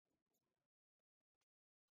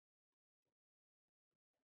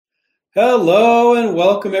Hello and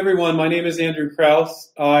welcome everyone. My name is Andrew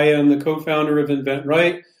Krauss. I am the co-founder of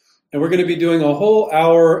InventRight, and we're going to be doing a whole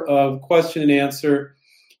hour of question and answer,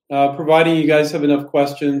 providing you guys have enough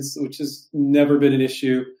questions, which has never been an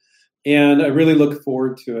issue, and I really look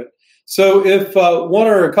forward to it. So if one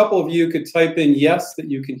or a couple of you could type in yes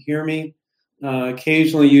that you can hear me.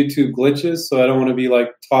 Occasionally YouTube glitches, so I don't want to be like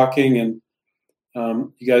talking and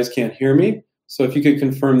you guys can't hear me. So if you could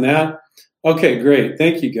confirm that. Okay, great.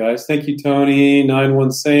 Thank you, guys. Thank you, Tony,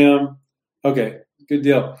 91 Sam. Okay, good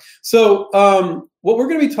deal. So what we're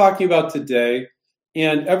going to be talking about today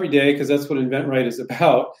and every day, because that's what InventRight is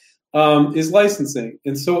about, is licensing.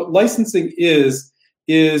 And so what licensing is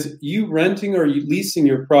you renting or you leasing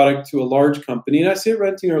your product to a large company. And I say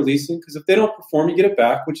renting or leasing because if they don't perform, you get it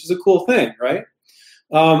back, which is a cool thing, right?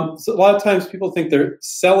 So a lot of times people think they're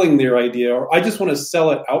selling their idea, or I just want to sell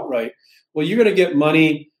it outright. Well, you're going to get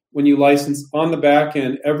money when you license on the back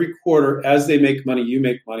end every quarter. As they make money, you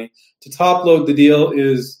make money. To top load the deal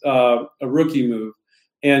is a rookie move,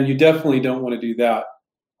 and you definitely don't want to do that.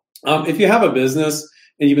 If you have a business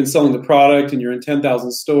and you've been selling the product and you're in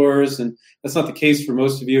 10,000 stores, and that's not the case for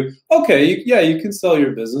most of you, okay, you can sell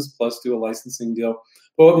your business plus do a licensing deal.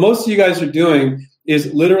 But what most of you guys are doing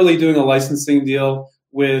is literally doing a licensing deal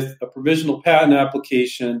with a provisional patent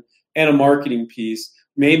application and a marketing piece.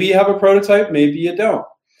 Maybe you have a prototype, maybe you don't.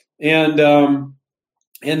 And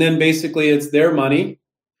then basically it's their money,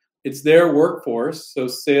 it's their workforce, so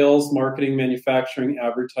sales, marketing, manufacturing,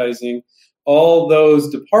 advertising, all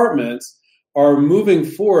those departments are moving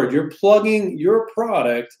forward. You're plugging your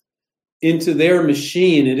product into their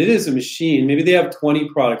machine, and it is a machine. Maybe they have 20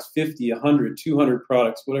 products, 50, 100, 200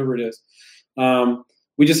 products, whatever it is.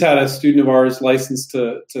 We just had a student of ours licensed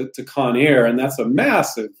to Con Air, and that's a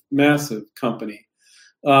massive, massive company.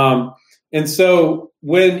 And so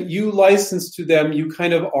when you license to them, you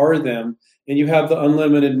kind of are them, and you have the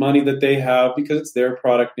unlimited money that they have because it's their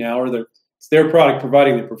product now, or it's their product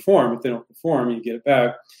providing they perform. If they don't perform, you get it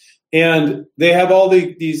back. And they have all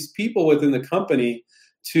these people within the company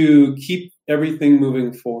to keep everything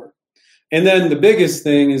moving forward. And then the biggest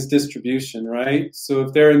thing is distribution, right? So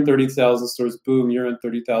if they're in 30,000 stores, boom, you're in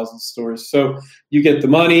 30,000 stores. So you get the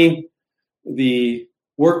money, the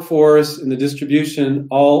workforce, and the distribution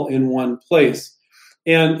all in one place.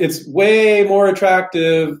 And it's way more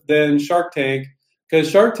attractive than Shark Tank, because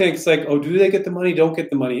Shark Tank's like, oh, do they get the money? Don't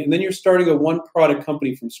get the money. And then you're starting a one product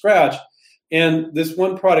company from scratch. And this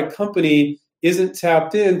one product company isn't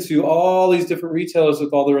tapped into all these different retailers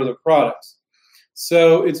with all their other products.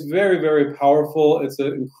 So it's very, very powerful. It's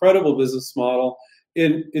an incredible business model.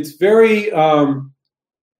 And it's very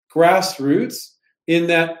grassroots, in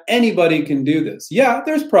that anybody can do this. Yeah,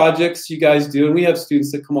 there's projects you guys do, and we have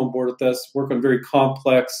students that come on board with us, work on very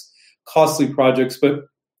complex, costly projects. But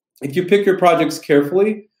if you pick your projects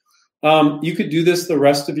carefully, you could do this the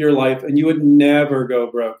rest of your life, and you would never go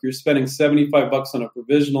broke. You're spending $75 on a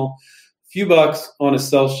provisional, few bucks on a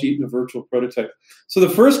sell sheet and a virtual prototype. So the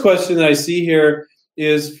first question that I see here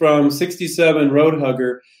is from 67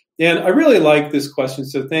 Roadhugger, and I really like this question,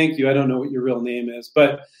 so thank you. I don't know what your real name is,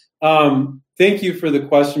 but thank you for the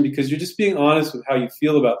question, because you're just being honest with how you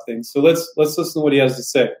feel about things. So let's listen to what he has to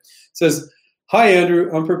say. It says, "Hi,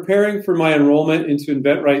 Andrew. I'm preparing for my enrollment into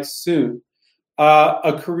InventRight soon.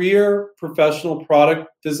 A career professional product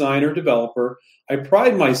designer developer, I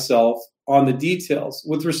pride myself on the details.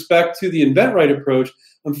 With respect to the InventRight approach,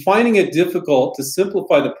 I'm finding it difficult to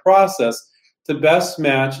simplify the process to best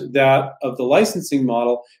match that of the licensing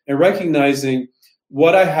model, and recognizing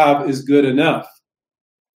what I have is good enough.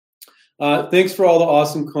 Thanks for all the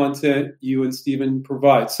awesome content you and Stephen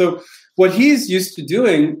provide." So what he's used to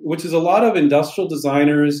doing, which is a lot of industrial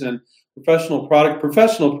designers and professional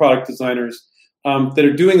product designers that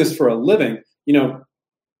are doing this for a living,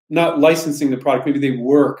 not licensing the product. Maybe they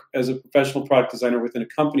work as a professional product designer within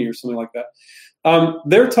a company or something like that.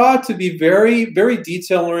 They're taught to be very, very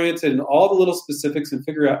detail-oriented in all the little specifics and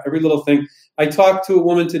figure out every little thing. I talked to a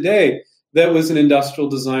woman today that was an industrial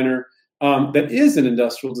designer, that is an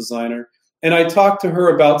industrial designer. And I talked to her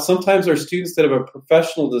about sometimes our students that have a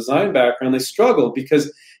professional design background, they struggle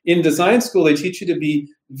because in design school, they teach you to be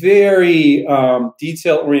very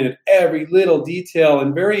detail-oriented, every little detail,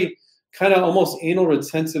 and very kind of almost anal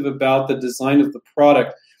retentive about the design of the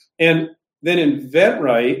product. And then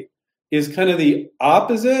InventRight is kind of the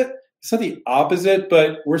opposite. It's not the opposite,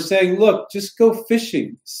 but we're saying, look, just go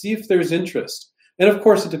fishing, see if there's interest. And of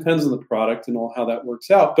course, it depends on the product and all how that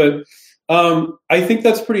works out. But I think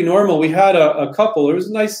that's pretty normal. We had a couple. There was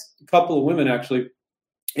a nice couple of women, actually,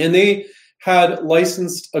 and they had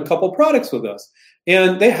licensed a couple products with us.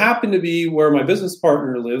 And they happen to be where my business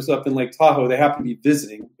partner lives, up in Lake Tahoe. They happen to be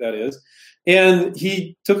visiting, that is. And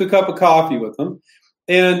he took a cup of coffee with them.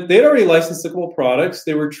 And they'd already licensed a couple products.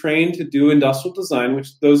 They were trained to do industrial design,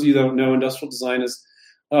 which those of you that don't know, industrial design is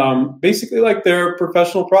basically like they're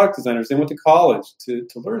professional product designers. They went to college to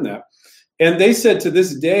learn that. And they said to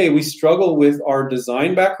this day, we struggle with our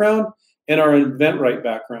design background and our InventRight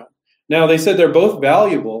background. Now, they said they're both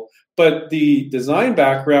valuable, but the design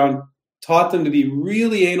background taught them to be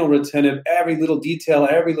really anal retentive, every little detail,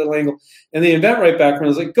 every little angle. And the InventRight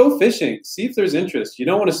background is like, go fishing, see if there's interest. You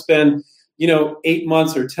don't want to spend 8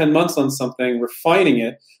 months or 10 months on something, refining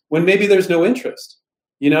it, when maybe there's no interest,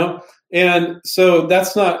 And so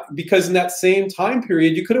that's not, because in that same time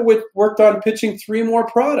period, you could have worked on pitching 3 more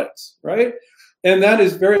products, right? And that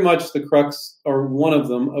is very much the crux, or one of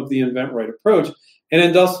them, of the InventRight approach. And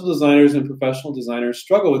industrial designers and professional designers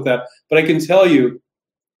struggle with that. But I can tell you,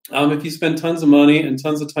 if you spend tons of money and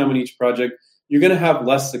tons of time on each project, you're going to have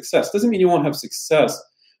less success. Doesn't mean you won't have success,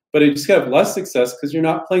 but you just have less success because you're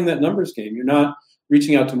not playing that numbers game. You're not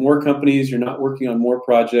reaching out to more companies. You're not working on more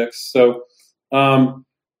projects. So,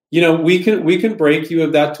 we can break you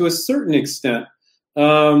of that to a certain extent.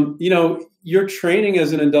 Your training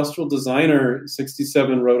as an industrial designer,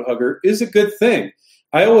 67 road hugger, is a good thing.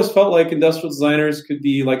 I always felt like industrial designers could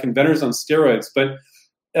be like inventors on steroids, but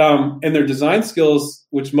and their design skills,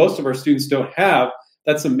 which most of our students don't have,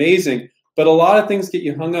 that's amazing. But a lot of things get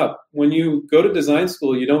you hung up. When you go to design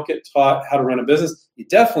school, you don't get taught how to run a business. You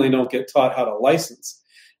definitely don't get taught how to license.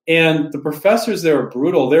 And the professors there are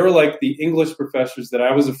brutal. They were like the English professors that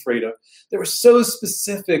I was afraid of. They were so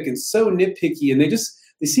specific and so nitpicky, and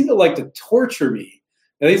they seemed to like to torture me.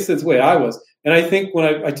 At least that's the way I was. And I think when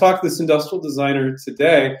I talked to this industrial designer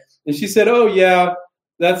today, and she said, "Oh yeah,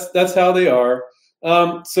 that's how they are."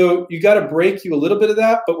 So you got to break you a little bit of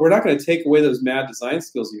that, but we're not going to take away those mad design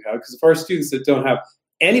skills you have, because if our students that don't have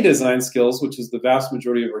any design skills, which is the vast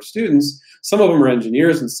majority of our students, some of them are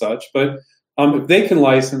engineers and such, but if they can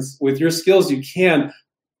license with your skills, you can.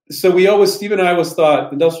 So Steve and I always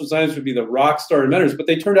thought industrial designers would be the rock star inventors, but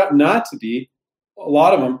they turned out not to be, a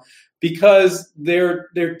lot of them, because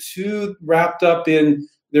they're too wrapped up in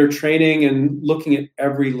their training and looking at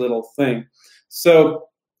every little thing. So,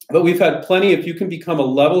 but we've had plenty. If you can become a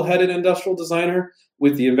level-headed industrial designer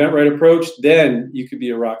with the InventRight approach, then you could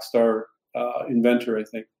be a rock star inventor, I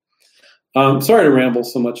think. Sorry to ramble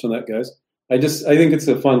so much on that, guys. I think it's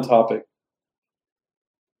a fun topic.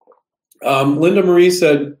 Linda Marie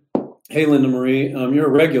said, "Hey, Linda Marie, you're a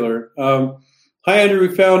regular. Hi, Andrew.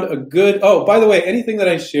 We found a good. Oh, by the way, anything that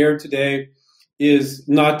I shared today is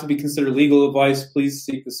not to be considered legal advice. Please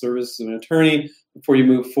seek the service of an attorney before you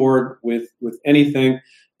move forward with anything.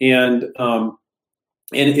 And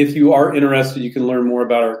if you are interested, you can learn more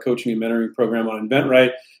about our coaching and mentoring program on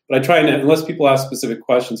InventRight. But I try not, unless people ask specific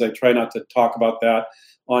questions, I try not to talk about that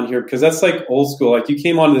on here, because that's like old school. Like, you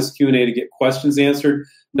came on this Q&A to get questions answered,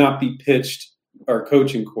 not be pitched our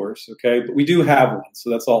coaching course, okay? But we do have one, so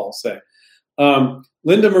that's all I'll say.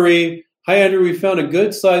 Linda Marie, hi, Andrew. We found a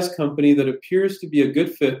good-sized company that appears to be a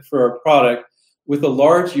good fit for our product with a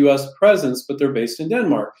large U.S. presence, but they're based in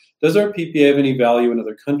Denmark. Does our PPA have any value in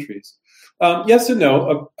other countries? Yes and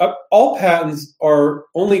no. All patents are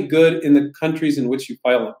only good in the countries in which you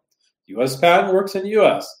file them. U.S. patent works in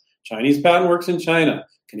U.S. Chinese patent works in China.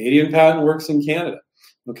 Canadian patent works in Canada.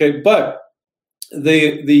 Okay, but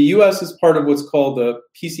the U.S. is part of what's called the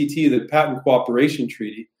PCT, the Patent Cooperation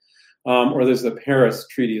Treaty, or there's the Paris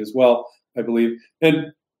Treaty as well, I believe.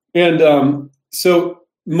 And so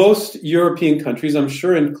most European countries, I'm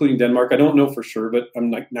sure, including Denmark, I don't know for sure, but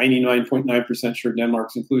I'm like 99.9% sure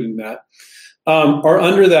Denmark's including that, are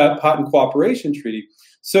under that Patent Cooperation Treaty.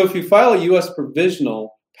 So if you file a U.S.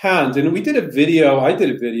 provisional patent, and I did a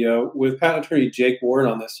video with patent attorney Jake Ward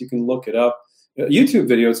on this. You can look it up. A YouTube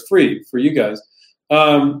video, it's free for you guys.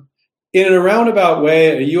 In a roundabout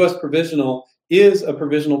way, a U.S. provisional is a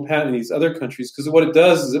provisional patent in these other countries, because what it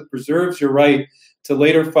does is it preserves your right to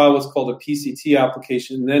later file what's called a PCT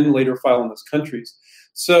application, and then later file in those countries.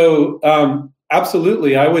 So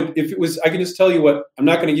absolutely, I would, if it was, I can just tell you what, I'm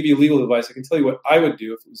not going to give you legal advice. I can tell you what I would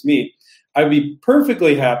do if it was me. I'd be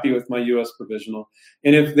perfectly happy with my U.S. provisional.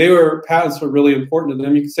 And if patents were really important to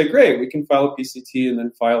them, you can say, great, we can file a PCT and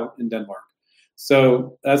then file in Denmark.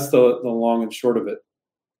 So that's the long and short of it.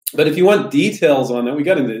 But if you want details on that, we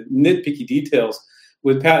got into nitpicky details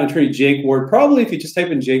with patent attorney Jake Ward. Probably if you just type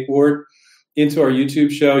in Jake Ward into our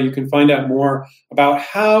YouTube show, you can find out more about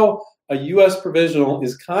how a U.S. provisional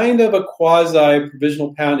is kind of a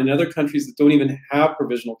quasi-provisional patent in other countries that don't even have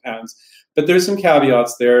provisional patents. But there's some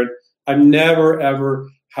caveats there. I've never, ever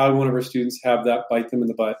how one of our students have that bite them in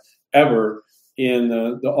the butt ever in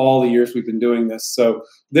all the years we've been doing this. So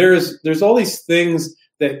there's all these things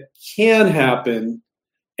that can happen,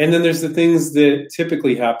 and then there's the things that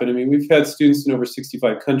typically happen. I mean, we've had students in over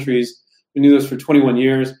 65 countries. We do this for 21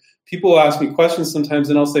 years. People ask me questions sometimes,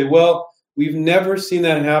 and I'll say, well, we've never seen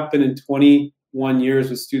that happen in 21 years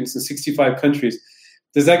with students in 65 countries.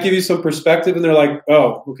 Does that give you some perspective? And they're like,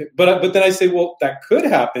 oh, okay. But then I say, well, that could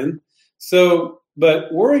happen. So,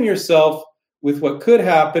 but worrying yourself with what could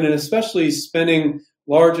happen, and especially spending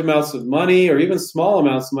large amounts of money or even small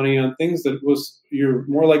amounts of money on things that you're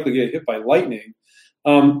more likely to get hit by lightning,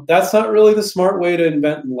 that's not really the smart way to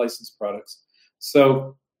invent and license products.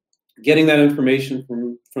 So getting that information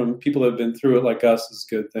from people that have been through it like us is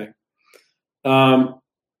a good thing.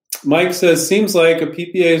 Mike says, seems like a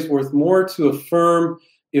PPA is worth more to a firm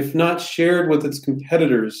if not shared with its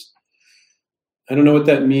competitors. I don't know what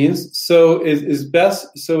that means. So is it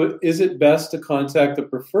best to contact the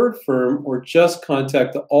preferred firm or just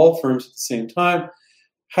contact all firms at the same time?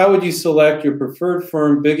 How would you select your preferred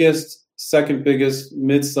firm, biggest, second biggest,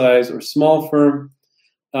 mid-size, or small firm?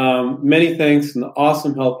 Many thanks and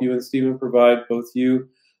awesome help you and Stephen provide. Both of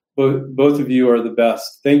you are the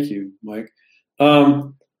best. Thank you, Mike.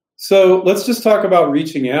 So let's just talk about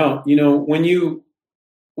reaching out. You know, when you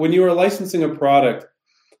are licensing a product,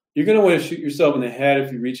 you're going to want to shoot yourself in the head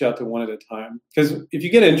if you reach out to one at a time. Because if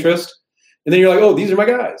you get interest, and then you're like, oh, these are my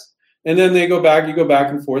guys. And then you go back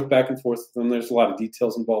and forth with them. There's a lot of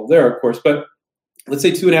details involved there, of course. But let's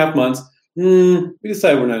say 2.5 months, we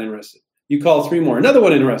decide we're not interested. You call 3 more, another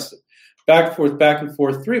one interested. Back and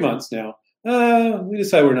forth, 3 months now. We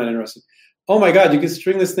decide we're not interested. Oh my God, you can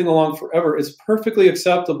string this thing along forever. It's perfectly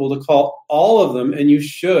acceptable to call all of them, and you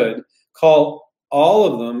should call all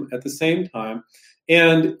of them at the same time.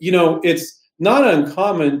 And, you know, it's not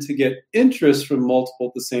uncommon to get interest from multiple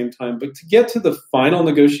at the same time, but to get to the final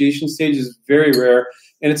negotiation stage is very rare,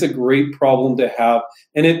 and it's a great problem to have.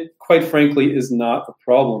 And it, quite frankly, is not a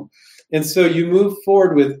problem. And so you move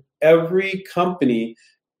forward with every company.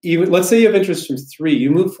 Even let's say you have interest from 3,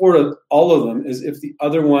 you move forward with all of them as if the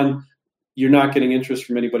other one, you're not getting interest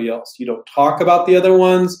from anybody else. You don't talk about the other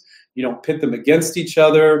ones. You don't pit them against each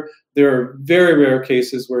other. There are very rare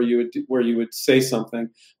cases where you would say something,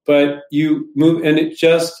 but you move and it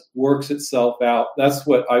just works itself out. That's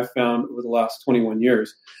what I've found over the last 21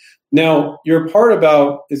 years. Now, your part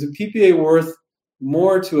about is a PPA worth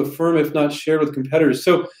more to a firm if not shared with competitors?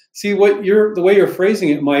 So, see the way you're phrasing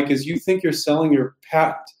it, Mike, is you think you're selling your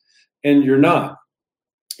patent, and you're not.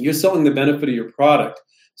 You're selling the benefit of your product.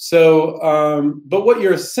 So, but what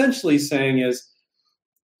you're essentially saying is,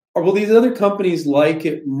 will these other companies like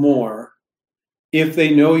it more if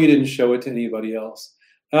they know you didn't show it to anybody else?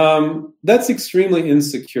 That's extremely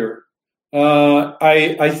insecure.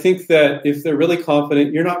 I think that if they're really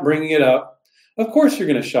confident, you're not bringing it up. Of course, you're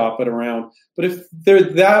going to shop it around. But if they're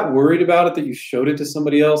that worried about it that you showed it to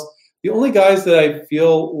somebody else, the only guys that I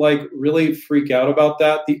feel like really freak out about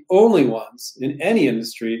that, the only ones in any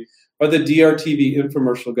industry, are the DRTV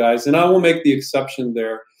infomercial guys. And I will make the exception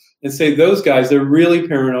there and say those guys, they're really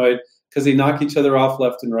paranoid because they knock each other off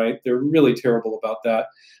left and right. They're really terrible about that.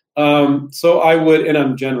 So I would, and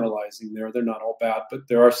I'm generalizing there, they're not all bad, but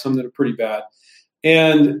there are some that are pretty bad.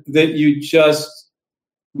 And that you just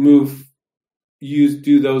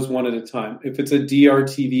do those one at a time. If it's a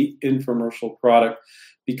DRTV infomercial product,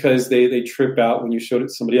 because they trip out when you showed it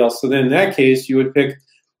to somebody else. So then in that case, you would pick,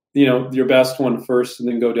 your best one first and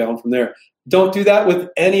then go down from there. Don't do that with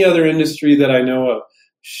any other industry that I know of.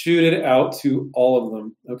 Shoot it out to all of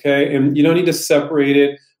them, okay? And you don't need to separate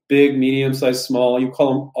it, big, medium size, small. You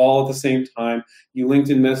call them all at the same time. You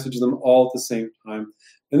LinkedIn message them all at the same time.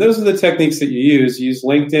 And those are the techniques that you use. Use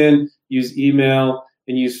LinkedIn, use email,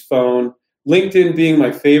 and use phone. LinkedIn being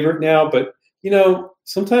my favorite now, but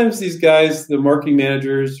sometimes these guys, the marketing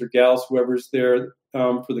managers or gals, whoever's there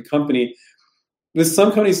for the company, with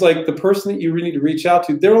some companies, like the person that you really need to reach out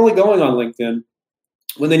to, they're only going on LinkedIn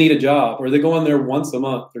when they need a job, or they go on there once a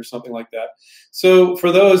month or something like that. So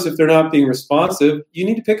for those, if they're not being responsive, you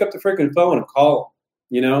need to pick up the freaking phone and call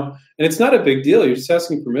them, and it's not a big deal. You're just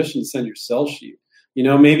asking permission to send your sell sheet.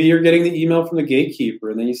 Maybe you're getting the email from the gatekeeper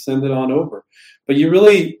and then you send it on over, but you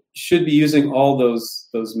really should be using all those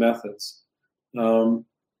methods. So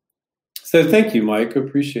thank you, Mike. I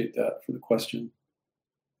appreciate that for the question.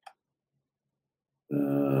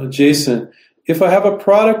 Jason, if I have a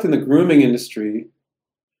product in the grooming industry,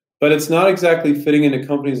 but it's not exactly fitting into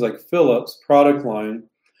companies like Philips product line,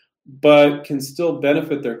 but can still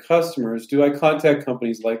benefit their customers, do I contact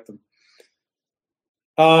companies like them?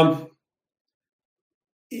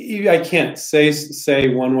 I can't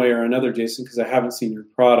say one way or another, Jason, because I haven't seen your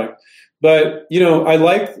product. But, I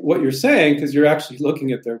like what you're saying because you're actually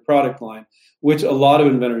looking at their product line, which a lot of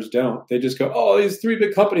inventors don't. They just go, oh, these 3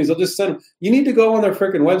 big companies, I'll just send them. You need to go on their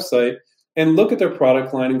freaking website and look at their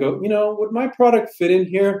product line and go, would my product fit in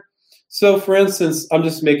here? So, for instance, I'm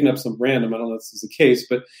just making up some random. I don't know if this is the case,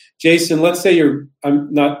 but Jason, let's say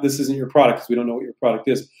this isn't your product because we don't know what your product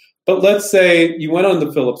is. But let's say you went on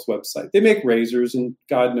the Philips website. They make razors and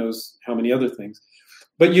God knows how many other things.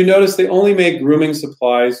 But you notice they only make grooming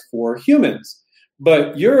supplies for humans.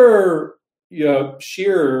 But your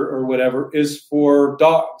shearer or whatever is for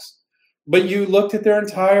dogs. But you looked at their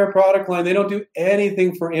entire product line. They don't do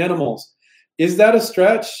anything for animals. Is that a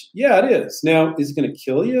stretch? Yeah, it is. Now, is it going to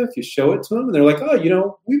kill you if you show it to them? And they're like,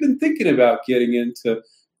 oh, we've been thinking about getting into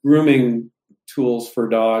grooming tools for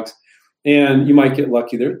dogs. And you might get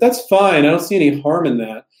lucky there. That's fine. I don't see any harm in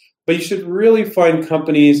that. But you should really find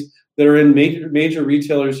companies that are in major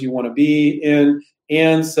retailers you want to be in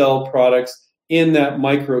and sell products in that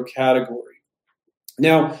micro category.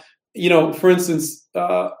 Now, for instance,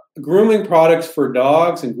 grooming products for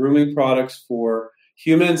dogs and grooming products for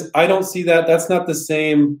humans, I don't see that. That's not the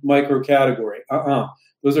same micro category.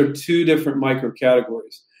 Those are 2 different micro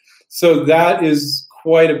categories. So that is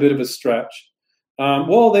quite a bit of a stretch.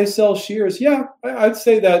 Well, they sell shears. Yeah, I'd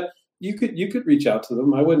say that you could reach out to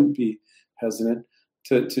them. I wouldn't be hesitant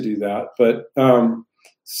to do that. But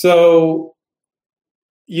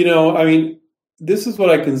this is what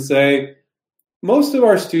I can say. Most of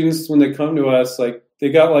our students, when they come to us, they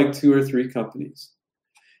got 2 or 3 companies.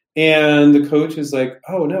 And the coach is like,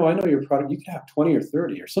 oh, no, I know your product. You could have 20 or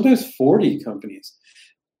 30 or sometimes 40 companies.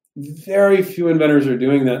 Very few inventors are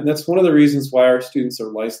doing that. And that's one of the reasons why our students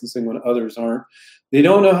are licensing when others aren't. They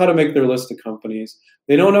don't know how to make their list of companies.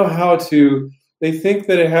 They don't know they think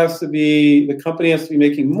that the company has to be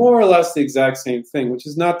making more or less the exact same thing, which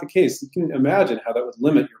is not the case. You can imagine how that would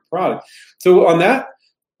limit your product. So on that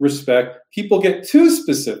respect, people get too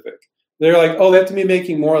specific. They're like, oh, they have to be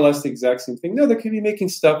making more or less the exact same thing. No, they could be making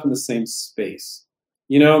stuff in the same space.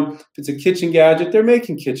 If it's a kitchen gadget, they're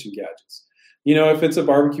making kitchen gadgets. If it's a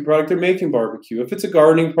barbecue product, they're making barbecue. If it's a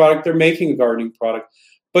gardening product, they're making a gardening product,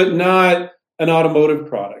 but not an automotive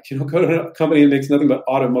product. Go to a company that makes nothing but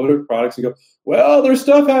automotive products and go, well, their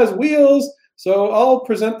stuff has wheels, so I'll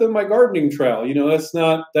present them my gardening trowel.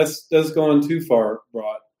 That's going too far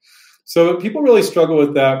broad. So people really struggle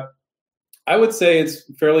with that. I would say it's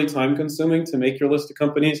fairly time consuming to make your list of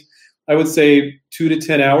companies. I would say 2 to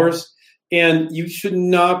 10 hours. And you should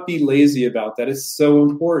not be lazy about that. It's so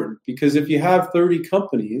important because if you have 30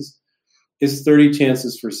 companies, it's 30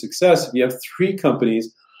 chances for success. If you have 3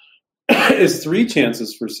 companies, it's 3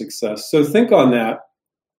 chances for success. So think on that.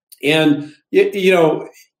 And, you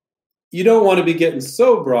don't want to be getting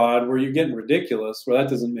so broad where you're getting ridiculous, where that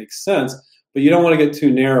doesn't make sense, but you don't want to get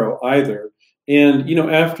too narrow either. And,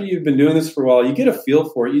 after you've been doing this for a while, you get a feel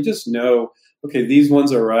for it. You just know, okay, these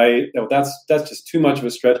ones are right. No, that's just too much of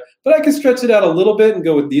a stretch. But I can stretch it out a little bit and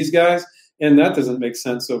go with these guys, and that doesn't make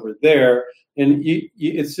sense over there. And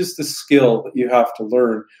it's just a skill that you have to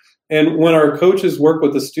learn. And when our coaches work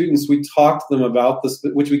with the students, we talk to them about this,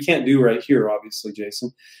 which we can't do right here, obviously,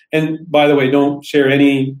 Jason. And by the way, don't share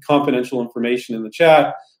any confidential information in the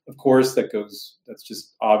chat. Of course, that's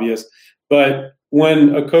just obvious. But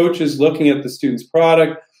when a coach is looking at the student's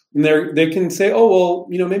product, and they can say, oh,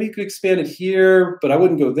 well, maybe you could expand it here, but I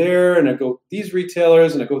wouldn't go there. And I go with these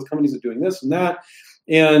retailers, and I go with companies that are doing this and that.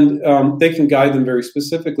 And they can guide them very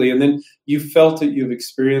specifically. And then you felt it, you've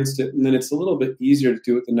experienced it, and then it's a little bit easier to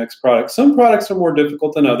do with the next product. Some products are more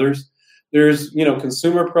difficult than others. There's,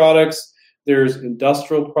 consumer products, there's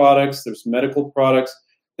industrial products, there's medical products.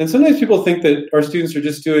 And sometimes people think that our students are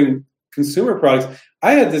just doing consumer products.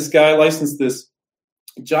 I had this guy license this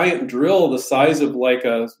giant drill the size of like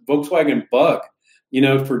a Volkswagen Bug,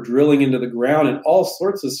 for drilling into the ground and all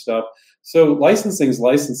sorts of stuff. So licensing is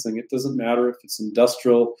licensing. It doesn't matter if it's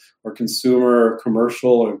industrial or consumer or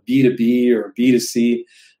commercial or B2B or B2C.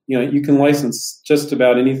 You can license just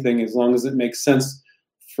about anything as long as it makes sense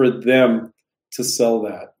for them to sell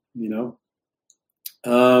that,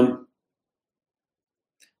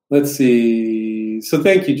 Let's see. So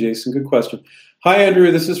thank you, Jason. Good question. Hi,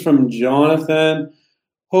 Andrew. This is from Jonathan.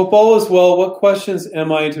 Hope all is well. What questions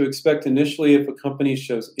am I to expect initially if a company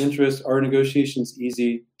shows interest? Are negotiations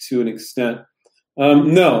easy to an extent?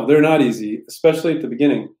 No, they're not easy, especially at the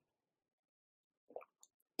beginning.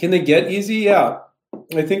 Can they get easy? Yeah.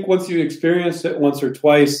 I think once you experience it once or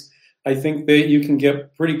twice, I think that you can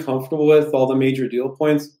get pretty comfortable with all the major deal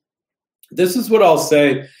points. This is what I'll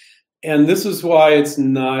say. And this is why it's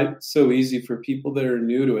not so easy for people that are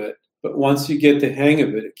new to it. But once you get the hang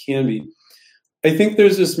of it, it can be. I think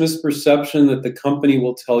there's this misperception that the company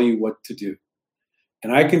will tell you what to do.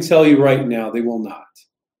 And I can tell you right now, they will not.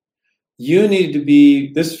 You need to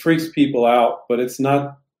be, this freaks people out, but it's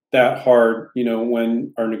not that hard,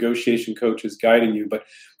 when our negotiation coach is guiding you. But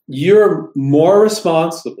you're more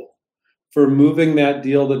responsible for moving that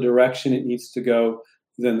deal the direction it needs to go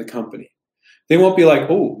than the company. They won't be like,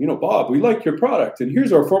 oh, Bob, we like your product, and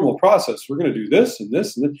here's our formal process. We're going to do this and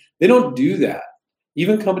this and this. They don't do that.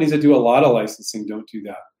 Even companies that do a lot of licensing don't do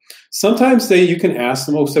that. Sometimes you can ask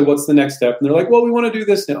them, so what's the next step? And they're like, well, we want to do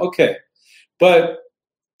this now. Okay. But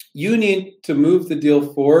you need to move the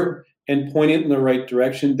deal forward and point it in the right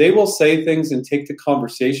direction. They will say things and take the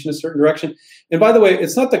conversation a certain direction. And by the way,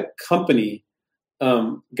 it's not the company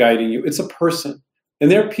guiding you. It's a person. And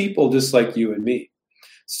they're people just like you and me.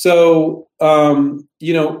 So,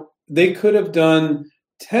 they could have done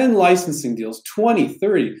 10 licensing deals, 20,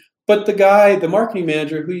 30. But the marketing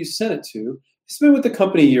manager who you sent it to, he's been with the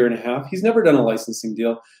company a year and a half. He's never done a licensing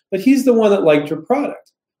deal, but he's the one that liked your product.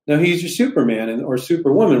 Now, he's your Superman or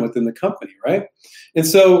Superwoman within the company, right? And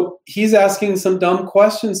so he's asking some dumb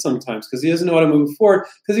questions sometimes because he doesn't know how to move forward,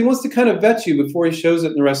 because he wants to kind of vet you before he shows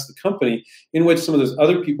it in the rest of the company, in which some of those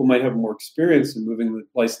other people might have more experience in moving the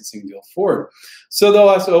licensing deal forward. So they'll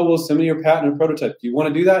ask, well, send me your patent and prototype. Do you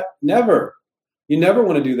want to do that? Never. You never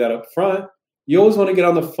want to do that up front. You always want to get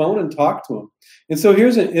on the phone and talk to them. And so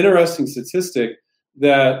here's an interesting statistic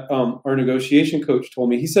that our negotiation coach told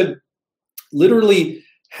me. He said, literally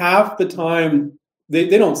half the time, they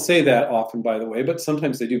don't say that often, by the way, but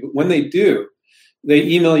sometimes they do. But when they do, they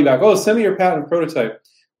email you back, send me your patent prototype.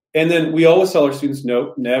 And then we always tell our students,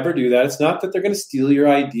 no, never do that. It's not that they're going to steal your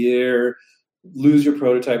idea or lose your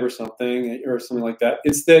prototype or something like that.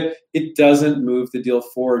 It's that it doesn't move the deal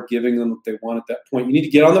forward, giving them what they want at that point. You need to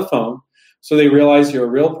get on the phone so they realize you're a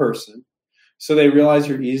real person. So they realize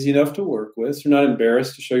you're easy enough to work with. So you're not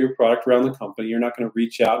embarrassed to show your product around the company. You're not going to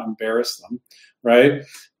reach out and embarrass them, right?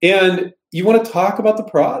 And you want to talk about the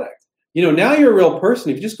product. Now you're a real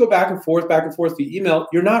person. If you just go back and forth via email,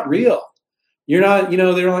 you're not real. You're not,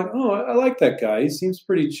 they're like, oh, I like that guy. He seems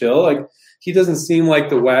pretty chill. Like, he doesn't seem like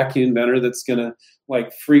the wacky inventor that's going to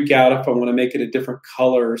freak out if I want to make it a different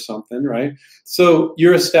color or something, right? So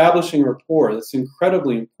you're establishing rapport. That's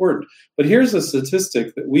incredibly important. But here's a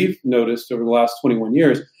statistic that we've noticed over the last 21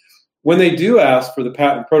 years. When they do ask for the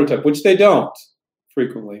patent prototype, which they don't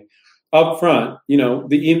frequently, up front, you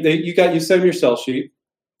send them your sell sheet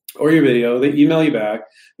or your video, they email you back,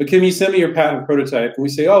 but can you send me your patent prototype? And we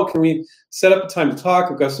say, can we set up a time to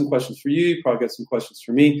talk? I've got some questions for you. You probably got some questions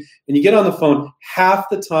for me. And you get on the phone. Half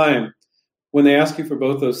the time when they ask you for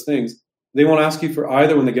both those things, they won't ask you for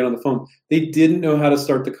either when they get on the phone. They didn't know how to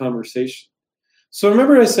start the conversation. So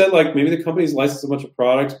remember I said, maybe the company's licensed a bunch of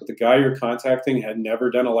products, but the guy you're contacting had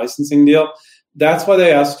never done a licensing deal? That's why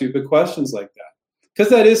they ask stupid questions like that. Because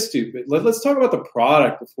that is stupid. Let's talk about the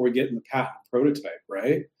product before we get in the patent prototype,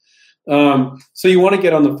 right? So you want to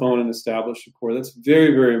get on the phone and establish rapport. That's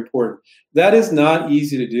very, very important. That is not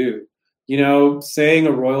easy to do. Saying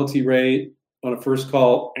a royalty rate on a first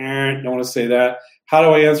call, don't want to say that. How do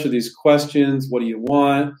I answer these questions? What do you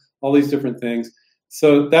want? All these different things.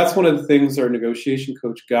 So that's one of the things our negotiation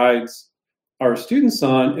coach guides our students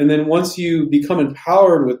on. And then once you become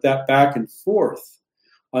empowered with that back and forth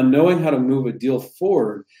on knowing how to move a deal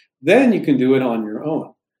forward, then you can do it on your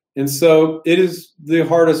own. And so it is the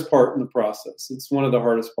hardest part in the process. It's one of the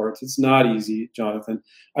hardest parts. It's not easy, Jonathan.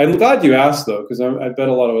 I'm glad you asked, though, because I bet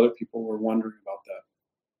a lot of other people were wondering about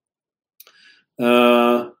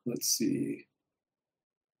that. Let's see.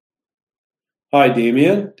 Hi,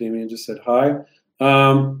 Damien. Damien just said hi.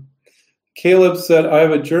 Caleb said, I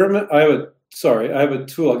have a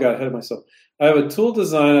tool. I got ahead of myself. I have a tool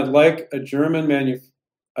design. I'd like a German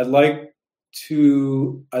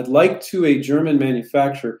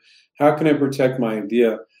manufacturer. How can I protect my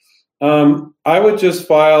idea? I would just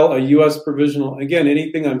file a U.S. provisional. Again,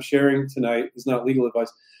 anything I'm sharing tonight is not legal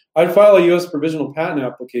advice. I'd file a U.S. provisional patent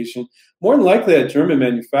application. More than likely, a German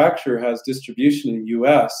manufacturer has distribution in the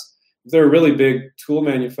U.S. If they're a really big tool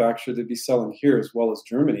manufacturer, they'd be selling here as well as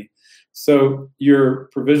Germany. So your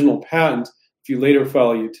provisional patent, if you later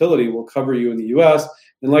file a utility, will cover you in the U.S.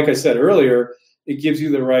 And like I said earlier, it gives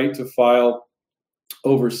you the right to file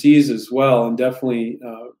overseas as well. And definitely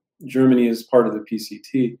Germany is part of the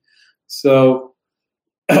PCT. So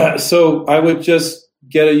I would just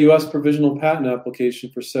get a U.S. provisional patent application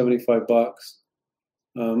for $75.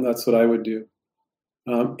 That's what I would do.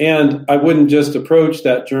 And I wouldn't just approach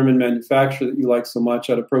that German manufacturer that you like so much.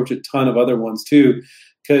 I'd approach a ton of other ones too,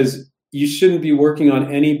 because you shouldn't be working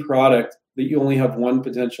on any product that you only have one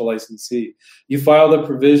potential licensee. You file the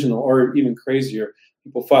provisional, or even crazier,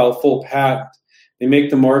 people file a full patent. They make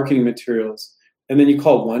the marketing materials, and then you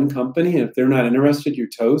call one company, and if they're not interested, you're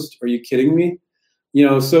toast. Are you kidding me?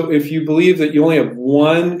 So if you believe that you only have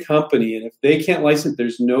one company, and if they can't license,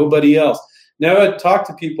 there's nobody else. Now, I talked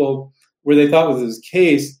to people where they thought it was the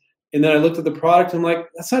case, and then I looked at the product, and I'm like,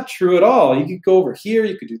 that's not true at all. You could go over here,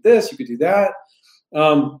 you could do this, you could do that.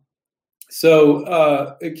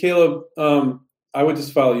 Caleb, I would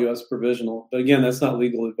just file U.S. provisional, but again, that's not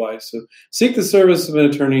legal advice. So seek the service of an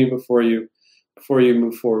attorney before you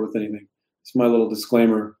move forward with anything. It's my little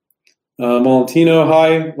disclaimer. Valentino,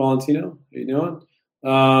 hi, Valentino, how you doing?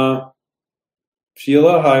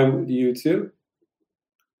 Sheila, hi to you too.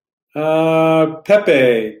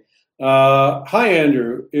 Pepe, hi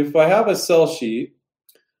Andrew. If I have a sell sheet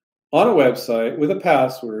on a website with a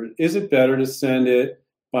password, is it better to send it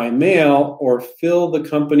by mail or fill the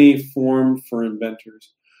company form for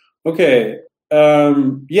inventors? Okay,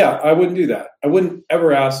 yeah, I wouldn't do that. I wouldn't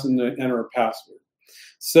ever ask them to enter a password.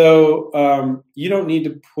 So you don't need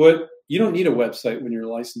a website when you're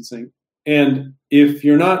licensing. And if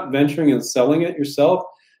you're not venturing and selling it yourself,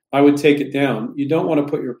 I would take it down. You don't want to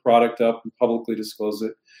put your product up and publicly disclose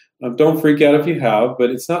it. Don't freak out if you have,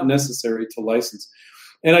 but it's not necessary to license.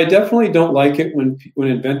 And I definitely don't like it when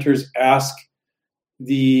inventors ask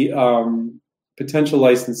the potential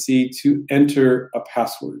licensee to enter a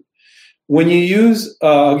password. When you use,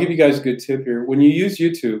 I'll give you guys a good tip here. When you use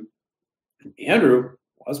YouTube, Andrew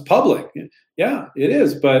was public. Yeah, it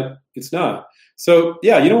is, but it's not. So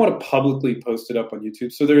yeah, you don't want to publicly post it up on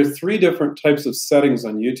YouTube. So there are 3 different types of settings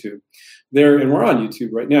on YouTube. And we're on YouTube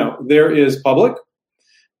right now. There is public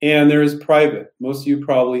and there is private. Most of you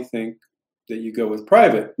probably think that you go with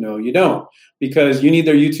private. No, you don't, because you need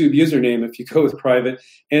their YouTube username if you go with private.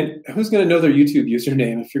 And who's going to know their YouTube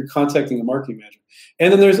username if you're contacting a marketing manager?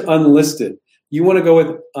 And then there's unlisted. You want to go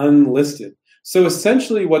with unlisted. So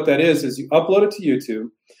essentially what that is you upload it to YouTube,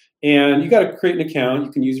 and you got to create an account.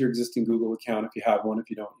 You can use your existing Google account if you have one.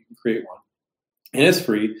 If you don't, you can create one. And it's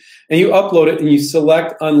free. And you upload it and you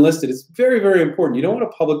select unlisted. It's very, very important. You don't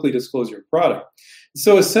want to publicly disclose your product.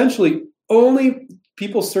 So essentially, only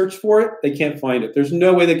people search for it, they can't find it. There's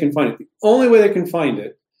no way they can find it. The only way they can find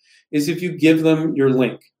it is if you give them your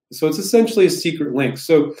link. So it's essentially a secret link.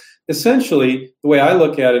 So essentially, the way I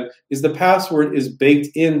look at it is the password is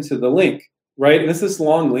baked into the link. Right? And it's this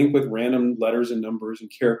long link with random letters and numbers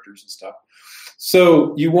and characters and stuff.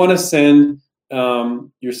 So you want to send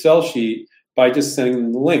your sell sheet by just sending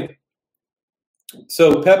them the link.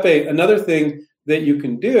 So Pepe, another thing that you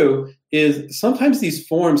can do is sometimes these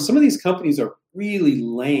forms, some of these companies are really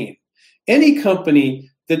lame. Any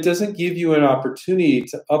company that doesn't give you an opportunity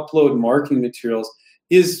to upload marketing materials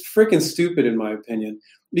is freaking stupid, in my opinion.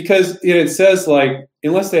 Because it says, like,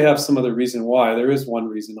 unless they have some other reason why, there is one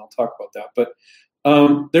reason, I'll talk about that. But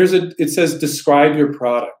it says describe your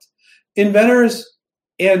product. Inventors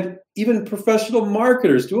and even professional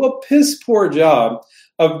marketers do a piss poor job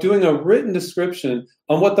of doing a written description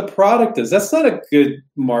on what the product is. That's not a good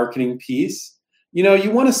marketing piece.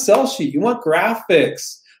 You want a sell sheet, you want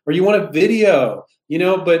graphics, or you want a video,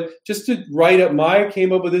 but just to write up, I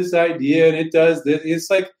came up with this idea and it does this. It's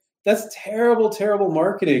like, that's terrible, terrible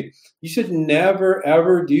marketing. You should never,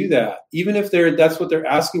 ever do that. Even if that's what they're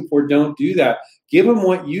asking for, don't do that. Give them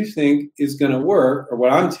what you think is going to work, or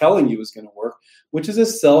what I'm telling you is going to work, which is a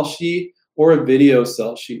sell sheet or a video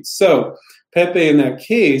sell sheet. So, Pepe, in that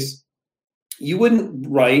case, you wouldn't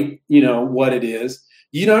write, what it is.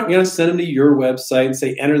 You're not going to send them to your website and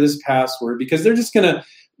say, enter this password, because they're just going to,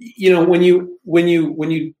 when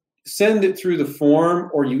you send it through the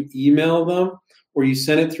form, or you email them, or you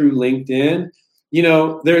send it through LinkedIn,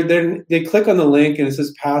 they click on the link and it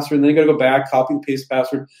says password, and then they got to go back, copy and paste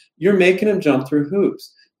password. You're making them jump through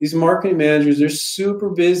hoops. These marketing managers, they're super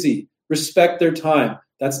busy. Respect their time.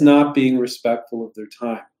 That's not being respectful of their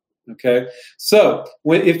time. Okay. So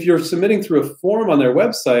if you're submitting through a form on their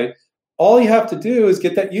website, all you have to do is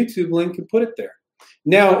get that YouTube link and put it there.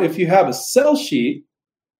 Now, if you have a sell sheet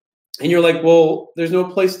and you're like, well, there's no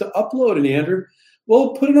place to upload it, Andrew,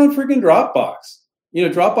 well, put it on freaking Dropbox.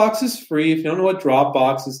 Dropbox is free. If you don't know what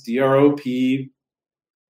Dropbox is, DROPBOX,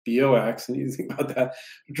 and you think about that.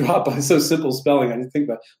 Dropbox is so simple spelling, I didn't think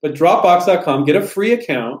about it. But Dropbox.com, get a free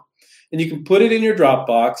account, and you can put it in your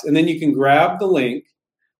Dropbox, and then you can grab the link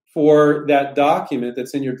for that document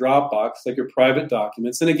that's in your Dropbox, like your private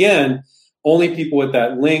documents. And again, only people with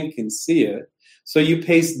that link can see it. So you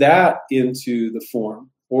paste that into the form,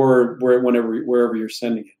 or wherever you're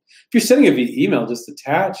sending it. If you're sending it via email, just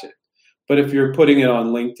attach it. But if you're putting it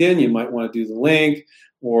on LinkedIn, you might want to do the link,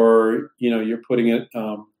 or you're putting it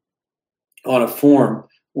on a form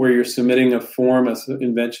where you're submitting a form as an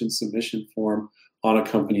invention submission form on a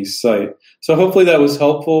company's site. So hopefully that was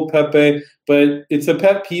helpful, Pepe. But it's a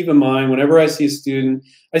pet peeve of mine whenever I see a student.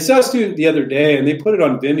 I saw a student the other day, and they put it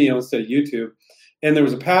on Vimeo instead of YouTube, and there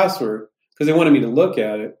was a password because they wanted me to look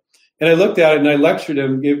at it. And I looked at it, and I lectured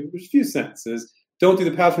him, gave a few sentences. Don't do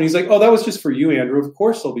the password. He's like, oh, that was just for you, Andrew. Of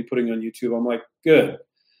course I'll be putting it on YouTube. I'm like, good.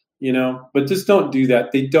 But just don't do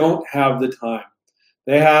that. They don't have the time.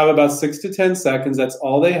 They have about 6 to 10 seconds. That's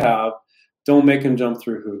all they have. Don't make them jump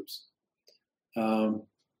through hoops.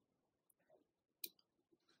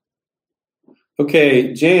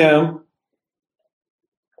 Okay, Jam.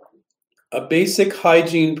 A basic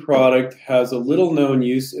hygiene product has a little known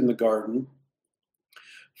use in the garden.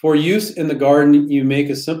 For use in the garden, you make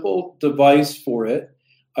a simple device for it.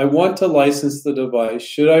 I want to license the device.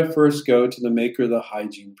 Should I first go to the maker of the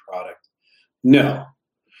hygiene product? No.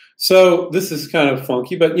 So this is kind of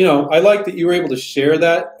funky, but I like that you were able to share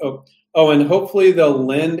that. Oh, and hopefully they'll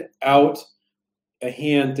lend out a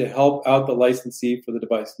hand to help out the licensee for the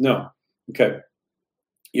device. No. Okay.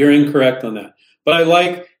 You're incorrect on that. But I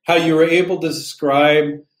like how you were able to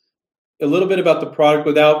describe a little bit about the product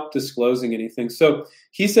without disclosing anything. So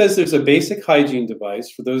he says there's a basic hygiene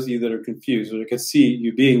device for those of you that are confused, or I can see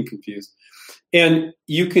you being confused. And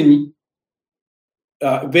you can,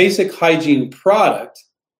 basic hygiene product,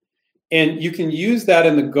 and you can use that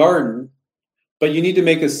in the garden, but you need to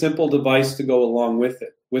make a simple device to go along with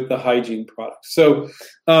it, with the hygiene product. So,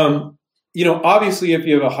 obviously if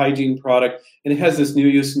you have a hygiene product and it has this new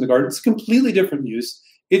use in the garden, it's a completely different use.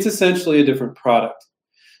 It's essentially a different product.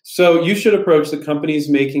 So you should approach the companies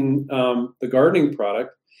making the gardening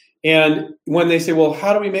product. And when they say, well,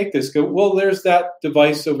 how do we make this? Go, well, there's that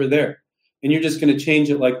device over there. And you're just going to change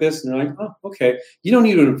it like this. And they're like, oh, okay. You don't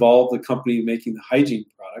need to involve the company making the hygiene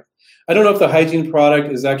product. I don't know if the hygiene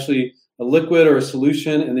product is actually a liquid or a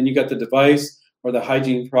solution, and then you got the device, or the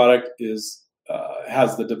hygiene product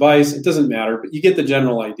has the device. It doesn't matter, but you get the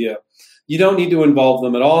general idea. You don't need to involve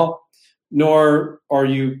them at all, nor are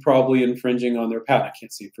you probably infringing on their patent. I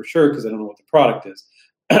can't say for sure because I don't know what the product is.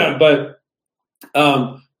 But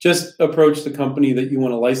just approach the company that you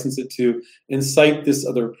want to license it to and cite this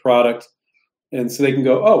other product, and so they can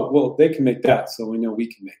go, oh, well, they can make that, so we know we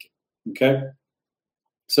can make it. Okay?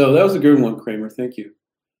 So that was a good one, Kramer. Thank you.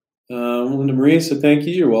 Linda Marie said, thank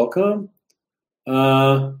you. You're welcome.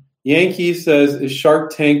 Yankee says, is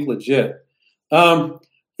Shark Tank legit? I'm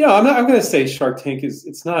going to say Shark Tank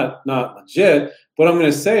it's not legit. What I'm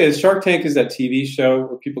going to say is Shark Tank is that TV show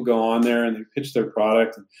where people go on there and they pitch their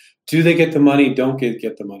product. And do they get the money? Don't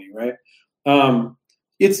get the money, right?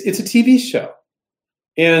 It's a TV show.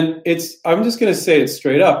 And I'm just going to say it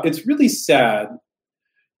straight up. It's really sad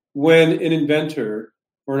when an inventor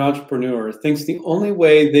or an entrepreneur thinks the only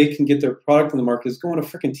way they can get their product on the market is go on a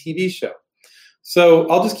freaking TV show. So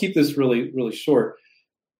I'll just keep this really, really short.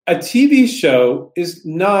 A TV show is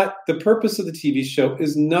not, the purpose of the TV show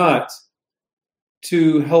is not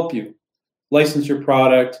to help you license your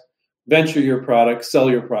product, venture your product, sell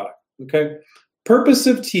your product, okay? Purpose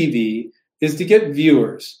of TV is to get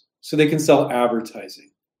viewers so they can sell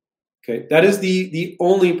advertising, okay? That is the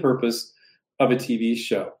only purpose of a TV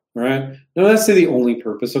show, all right? Now, let's say the only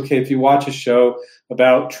purpose. Okay, if you watch a show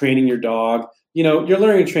about training your dog, you're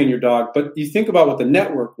learning to train your dog, but you think about what the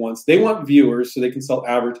network wants. They want viewers so they can sell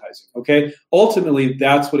advertising, okay? Ultimately,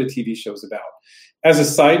 that's what a TV show is about. As a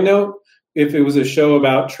side note, if it was a show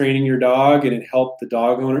about training your dog and it helped the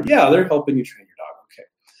dog owner, yeah, they're helping you train your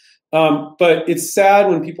dog, okay? But it's sad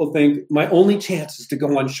when people think my only chance is to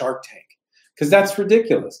go on Shark Tank, because that's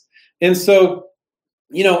ridiculous. And so,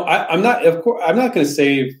 I'm not going to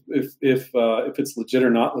say if it's legit or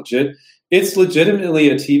not legit. It's legitimately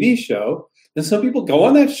a TV show. And some people go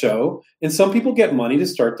on that show, and some people get money to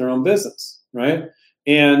start their own business, right?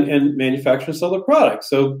 And manufacture and sell their products.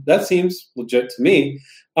 So that seems legit to me.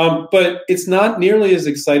 But it's not nearly as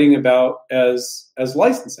exciting as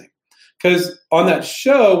licensing. Because on that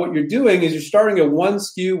show, what you're doing is you're starting a one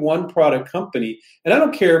SKU, one product company. And I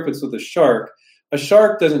don't care if it's with a shark. A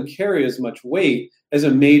shark doesn't carry as much weight as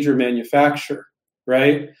a major manufacturer,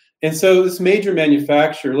 right? And so this major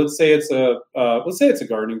manufacturer, let's say it's a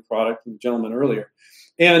gardening product from the gentleman earlier,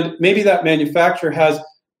 and maybe that manufacturer has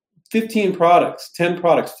 15 products, 10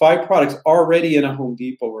 products, 5 products already in a Home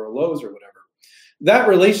Depot or a Lowe's or whatever. That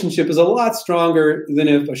relationship is a lot stronger than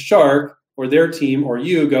if a shark or their team or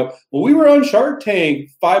you go, well, we were on Shark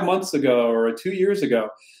Tank 5 months ago or 2 years ago.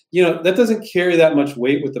 That doesn't carry that much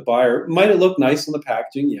weight with the buyer. Might it look nice on the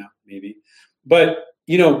packaging? Yeah, maybe. But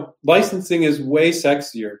licensing is way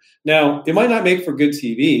sexier. Now, it might not make for good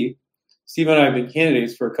TV. Steve and I have been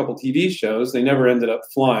candidates for a couple TV shows. They never ended up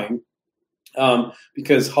flying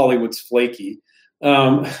because Hollywood's flaky.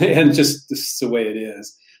 And just this is the way it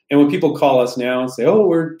is. And when people call us now and say, oh,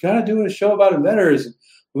 we're kind of doing a show about inventors,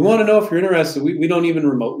 we want to know if you're interested, we don't even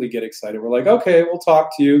remotely get excited. We're like, okay, we'll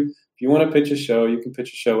talk to you. If you want to pitch a show, you can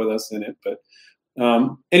pitch a show with us in it. But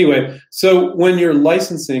anyway, so when you're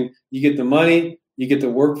licensing, you get the money, you get the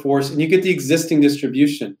workforce, and you get the existing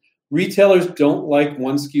distribution. Retailers don't like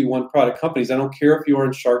one SKU, one product companies. I don't care if you're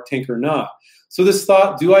on Shark Tank or not. So this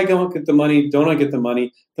thought, do I go and get the money? Don't I get the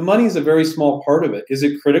money? The money is a very small part of it. Is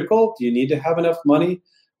it critical? Do you need to have enough money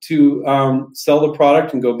to sell the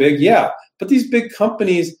product and go big? Yeah, but these big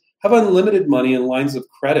companies have unlimited money and lines of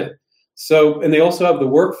credit. So, and they also have the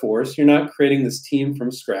workforce. You're not creating this team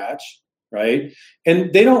from scratch, right?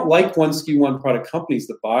 And they don't like one SKU, one product companies,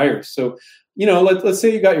 the buyers. So, let's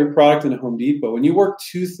say you got your product in a Home Depot and you work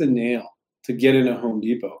tooth and nail to get in a Home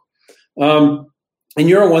Depot. And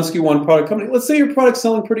you're a one SKU, one product company. Let's say your product's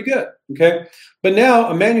selling pretty good, okay? But now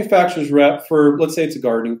a manufacturer's rep for, let's say it's a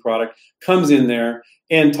gardening product, comes in there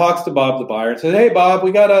and talks to Bob, the buyer, and says, hey, Bob,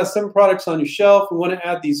 we got 7 products on your shelf. We want to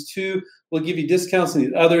add these 2. We'll give you discounts on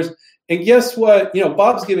these others. And guess what?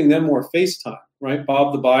 Bob's giving them more face time, right?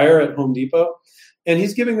 Bob, the buyer at Home Depot. And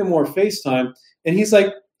he's giving them more face time. And he's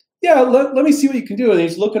like, yeah, let me see what you can do. And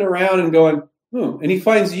he's looking around and going, and he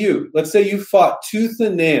finds you. Let's say you fought tooth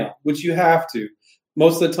and nail, which you have to.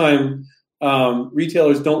 Most of the time,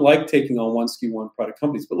 retailers don't like taking on one SKU, one product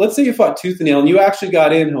companies. But let's say you fought tooth and nail and you actually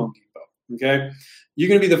got in Home Depot, okay? You're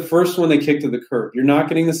going to be the first one they kick to the curb. You're not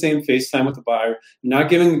getting the same face time with the buyer. You're not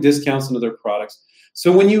giving discounts on their products.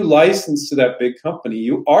 So when you license to that big company,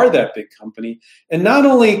 you are that big company. And not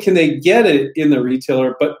only can they get it in the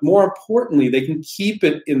retailer, but more importantly, they can keep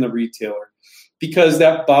it in the retailer because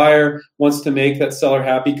that buyer wants to make that seller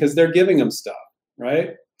happy because they're giving them stuff,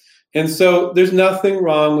 right? And so there's nothing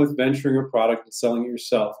wrong with venturing a product and selling it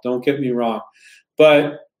yourself. Don't get me wrong.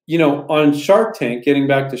 But, on Shark Tank, getting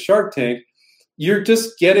back to Shark Tank, you're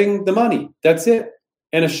just getting the money. That's it.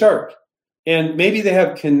 And a shark. And maybe they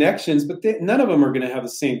have connections, but none of them are going to have the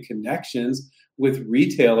same connections with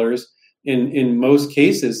retailers in most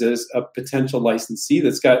cases as a potential licensee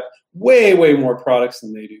that's got way, way more products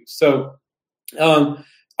than they do. So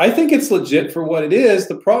I think it's legit for what it is.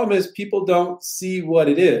 The problem is people don't see what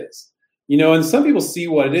it is, and some people see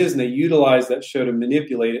what it is and they utilize that show to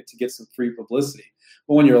manipulate it to get some free publicity.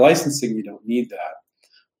 But when you're licensing, you don't need that.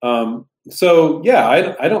 So yeah,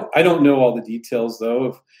 I don't know all the details though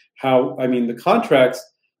of how, the contracts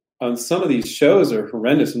on some of these shows are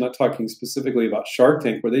horrendous. I'm not talking specifically about Shark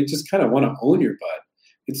Tank where they just kind of want to own your butt.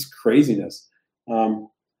 It's craziness. That's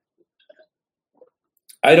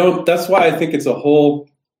why I think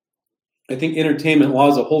I think entertainment law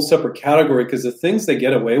is a whole separate category because the things they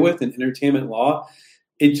get away with in entertainment law,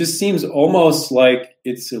 it just seems almost like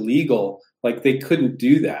it's illegal. Like they couldn't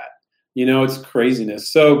do that. It's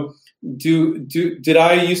craziness. So did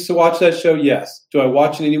I used to watch that show? Yes. Do I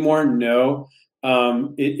watch it anymore? No.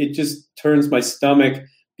 It just turns my stomach not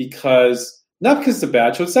because it's a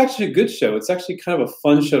bad show. It's actually a good show. It's actually kind of a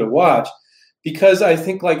fun show to watch because I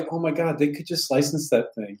think like, oh my God, they could just license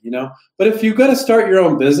that thing, But if you're going to start your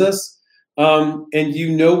own business and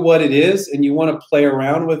you know what it is and you want to play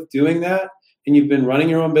around with doing that and you've been running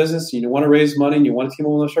your own business and you want to raise money and you want to team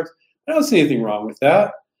up with those sharks, I don't see anything wrong with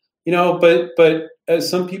that, but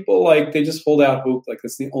some people they just hold out hope like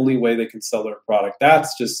that's the only way they can sell their product.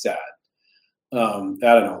 That's just sad.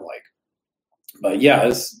 That I don't like. But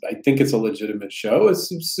yeah, I think it's a legitimate show.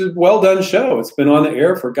 It's a well done show. It's been on the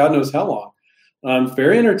air for God knows how long.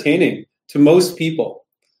 Very entertaining to most people.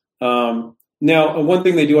 Now, one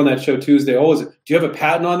thing they do on that show too is they always, do you have a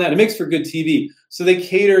patent on that? It makes for good TV. So they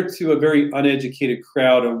cater to a very uneducated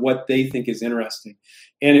crowd of what they think is interesting.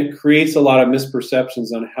 And it creates a lot of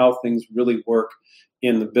misperceptions on how things really work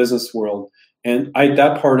in the business world. And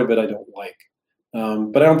that part of it I don't like.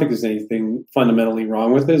 But I don't think there's anything fundamentally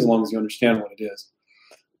wrong with it as long as you understand what it is.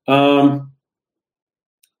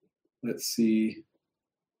 Let's see.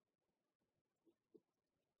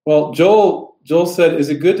 Well, Joel said, is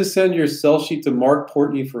it good to send your sell sheet to Mark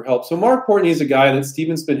Portney for help? So Mark Portney is a guy that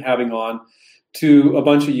Stephen's been having on to a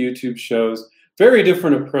bunch of YouTube shows. Very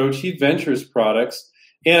different approach. He ventures products.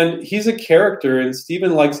 And he's a character, and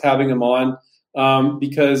Stephen likes having him on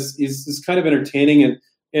because he's kind of entertaining,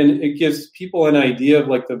 and it gives people an idea of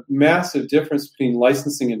the massive difference between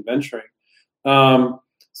licensing and venturing.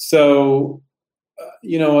 So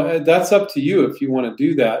that's up to you if you want to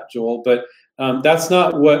do that, Joel. But that's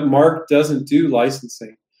not what Mark doesn't do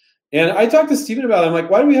licensing. And I talked to Stephen about it. I'm like,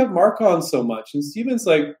 why do we have Mark on so much? And Stephen's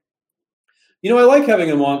like, I like having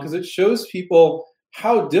him on because it shows people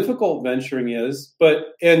how difficult venturing is,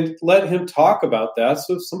 and let him talk about that.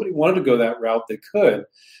 So if somebody wanted to go that route, they could.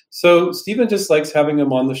 So Stephen just likes having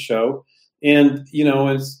him on the show. And,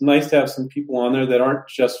 it's nice to have some people on there that aren't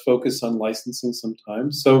just focused on licensing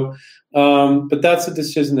sometimes. So, but that's a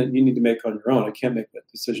decision that you need to make on your own. I can't make that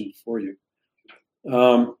decision for you.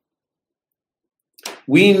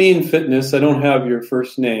 We Mean Fitness. I don't have your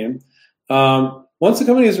first name. Once a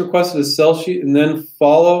company has requested a sell sheet and then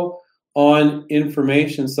follow on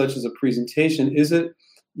information such as a presentation, is it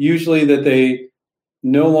usually that they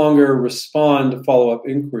no longer respond to follow-up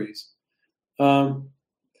inquiries?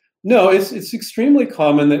 No, it's extremely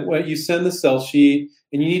common that when you send the sell sheet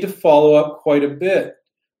and you need to follow up quite a bit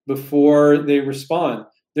before they respond.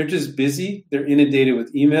 They're just busy. They're inundated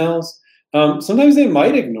with emails. Sometimes they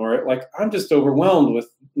might ignore it. Like, I'm just overwhelmed with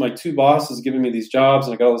my 2 bosses giving me these jobs,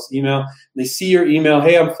 and I got all this email. And they see your email,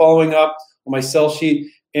 hey, I'm following up on my sell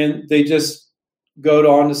sheet, and they just go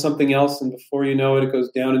on to something else, and before you know it, it goes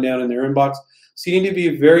down and down in their inbox. So you need to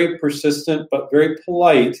be very persistent but very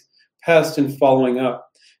polite pest in following up.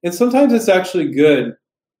 And sometimes it's actually good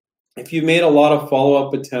if you've made a lot of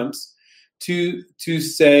follow-up attempts to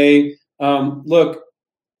say, look,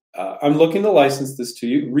 I'm looking to license this to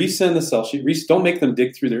you. Resend the sell sheet. Don't make them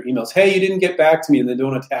dig through their emails. Hey, you didn't get back to me, and then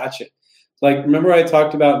don't attach it. Like, remember I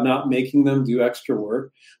talked about not making them do extra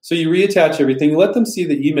work? So you reattach everything. Let them see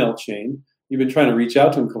the email chain. You've been trying to reach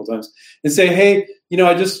out to them a couple times and say, hey,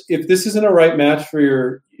 if this isn't a right match for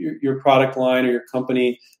your product line or your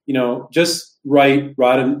company, just write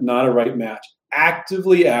not a right match.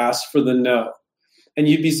 Actively ask for the no. And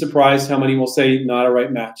you'd be surprised how many will say not a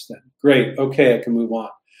right match then. Great. Okay, I can move on.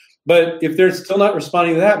 But if they're still not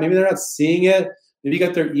responding to that, maybe they're not seeing it. Maybe you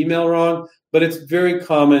got their email wrong. But it's very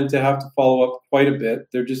common to have to follow up quite a bit.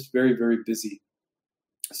 They're just very, very busy.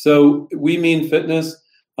 So We Mean Fitness.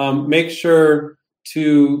 Make sure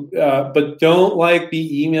to, but don't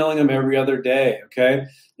be emailing them every other day, okay?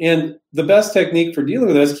 And the best technique for dealing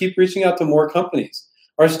with that is keep reaching out to more companies.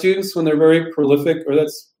 Our students, when they're very prolific, or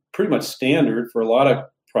that's pretty much standard for a lot of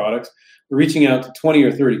products, we're reaching out to 20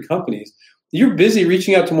 or 30 companies. You're busy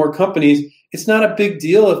reaching out to more companies. It's not a big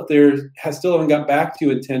deal if they still haven't got back to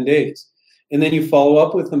you in 10 days. And then you follow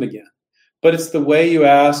up with them again. But it's the way you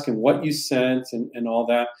ask and what you sent and all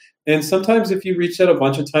that. And sometimes if you reach out a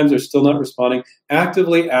bunch of times, they're still not responding,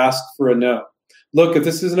 actively ask for a no. Look, if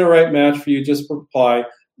this isn't a right match for you, just reply,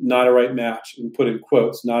 not a right match, and put in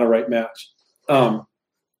quotes, not a right match.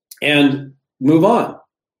 And move on,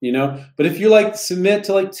 But if you submit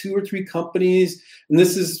to 2 or 3 companies, and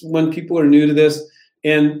this is when people are new to this,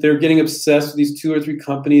 and they're getting obsessed with these 2 or 3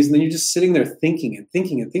 companies, and then you're just sitting there thinking and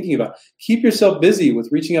thinking and thinking about it. Keep yourself busy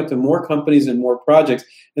with reaching out to more companies and more projects,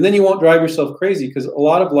 and then you won't drive yourself crazy because a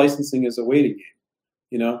lot of licensing is a waiting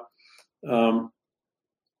game,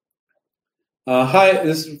 Hi,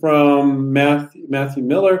 this is from Matthew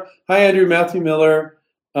Miller. Hi, Andrew. Matthew Miller.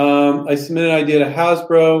 I submitted an idea to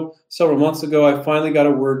Hasbro several months ago. I finally got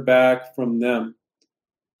a word back from them.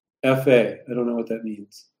 FA. I don't know what that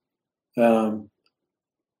means.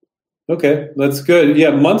 Okay, that's good.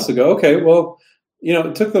 Yeah, months ago. Okay, well,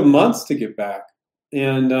 it took them months to get back.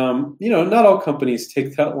 And, not all companies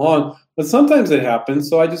take that long, but sometimes it happens.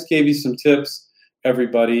 So I just gave you some tips,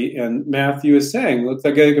 everybody. And Matthew is saying, looks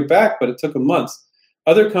like I get back, but it took them months.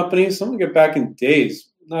 Other companies, some will get back in days,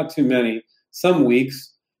 not too many, some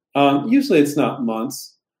weeks. Usually it's not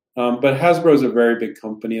months, but Hasbro is a very big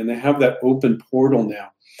company, and they have that open portal now.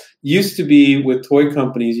 Used to be with toy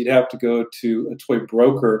companies, you'd have to go to a toy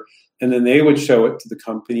broker, and then they would show it to the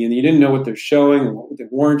company, and you didn't know what they're showing and what they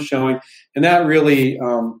weren't showing, and that really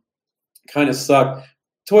kind of sucked.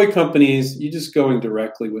 Toy companies, you're just going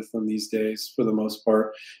directly with them these days for the most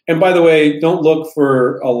part. And by the way, don't look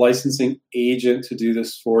for a licensing agent to do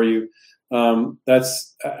this for you.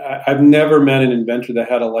 I've never met an inventor that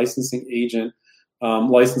had a licensing agent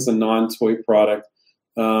license a non-toy product.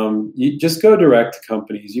 You just go direct to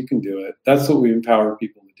companies. You can do it. That's what we empower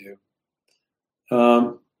people to do.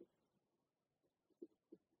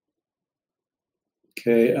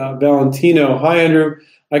 Okay, Valentino. Hi, Andrew.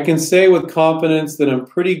 I can say with confidence that I'm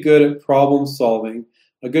pretty good at problem solving,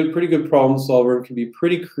 pretty good problem solver, and can be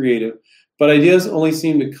pretty creative, but ideas only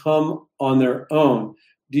seem to come on their own.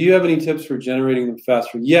 Do you have any tips for generating them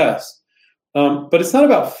faster? Yes, but it's not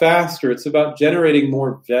about faster. It's about generating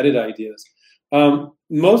more vetted ideas.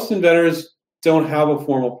 Most inventors don't have a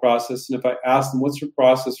formal process, and if I ask them, what's your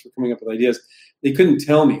process for coming up with ideas, they couldn't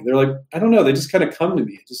tell me. They're like, I don't know. They just kind of come to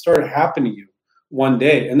me. It just started happening to you one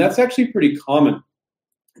day, and that's actually pretty common.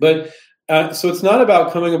 But so it's not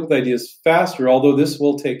about coming up with ideas faster, although this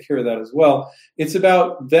will take care of that as well. It's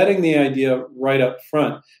about vetting the idea right up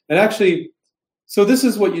front. And actually, so this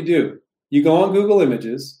is what you do. You go on Google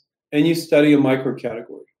Images and you study a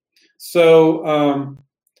microcategory. So,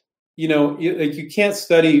 you can't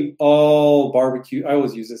study all barbecue. I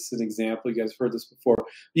always use this as an example. You guys have heard this before.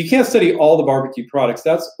 You can't study all the barbecue products.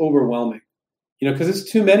 That's overwhelming, because there's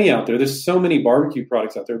too many out there. There's so many barbecue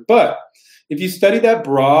products out there. But if you study that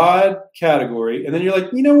broad category and then you're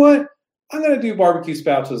like, you know what? I'm going to do barbecue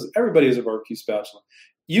spatulas. Everybody has a barbecue spatula.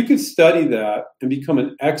 You could study that and become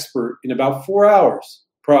an expert in about 4 hours,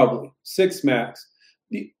 probably 6 max.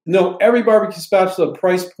 Know every barbecue spatula,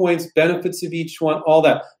 price points, benefits of each one, all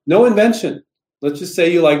that. No invention. Let's just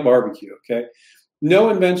say you like barbecue, okay? No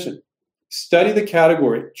invention. Study the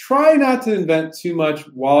category. Try not to invent too much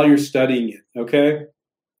while you're studying it, okay?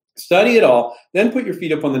 Study it all. Then put your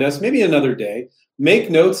feet up on the desk, maybe another day.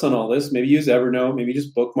 Make notes on all this. Maybe use Evernote. Maybe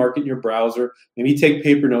just bookmark it in your browser. Maybe take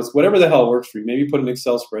paper notes, whatever the hell works for you. Maybe put an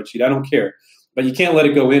Excel spreadsheet. I don't care. But you can't let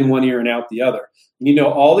it go in one ear and out the other. You need to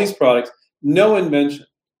know all these products. No invention,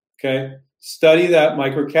 okay? Study that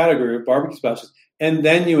micro category of barbecue spatulas, and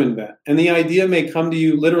then you invent. And the idea may come to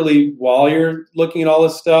you literally while you're looking at all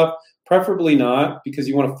this stuff, preferably not, because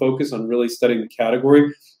you want to focus on really studying the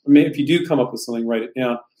category. If you do come up with something, write it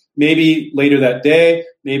down. Maybe later that day,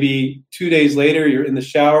 maybe 2 days later, you're in the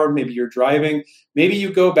shower, maybe you're driving. Maybe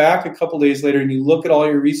you go back a couple days later and you look at all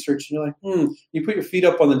your research and you're like, you put your feet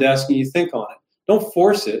up on the desk and you think on it. Don't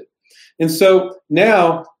force it. And so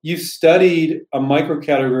now you've studied a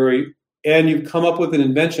microcategory and you've come up with an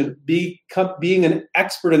invention, being an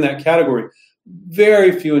expert in that category.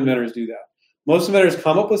 Very few inventors do that. Most inventors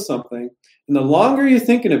come up with something, and the longer you're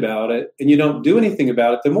thinking about it and you don't do anything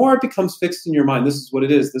about it, the more it becomes fixed in your mind. This is what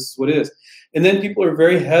it is. This is what it is. And then people are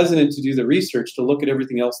very hesitant to do the research, to look at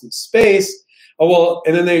everything else in space.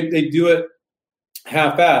 And then they do it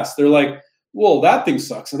half-assed. They're like, well, that thing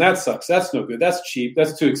sucks, and that sucks. That's no good. That's cheap.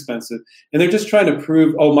 That's too expensive. And they're just trying to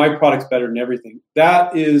prove, my product's better than everything.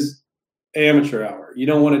 That is amateur hour. You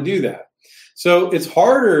don't want to do that. So it's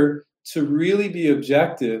harder to really be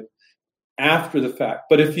objective after the fact.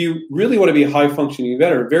 But if you really want to be a high-functioning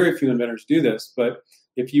inventor, very few inventors do this, but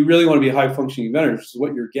if you really want to be a high-functioning inventor, which is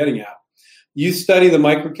what you're getting at, you study the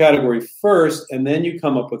microcategory first, and then you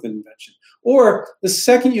come up with an invention. Or the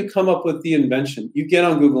second you come up with the invention, you get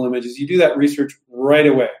on Google Images, you do that research right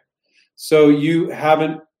away. So you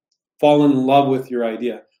haven't fallen in love with your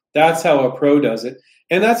idea. That's how a pro does it.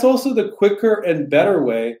 And that's also the quicker and better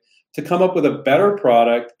way to come up with a better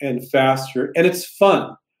product and faster. And it's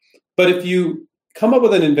fun. But if you come up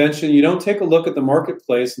with an invention, you don't take a look at the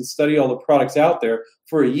marketplace and study all the products out there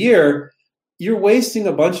for a year, you're wasting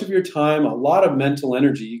a bunch of your time, a lot of mental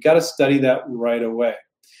energy. You got to study that right away.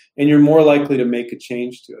 And you're more likely to make a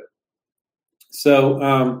change to it.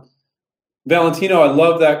 So, Valentino, I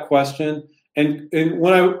love that question.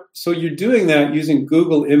 So you're doing that using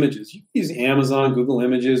Google Images. You can use Amazon, Google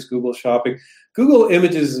Images, Google Shopping. Google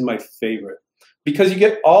Images is my favorite because you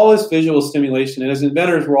get all this visual stimulation. And as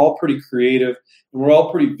inventors, we're all pretty creative and we're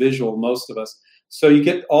all pretty visual, most of us. So you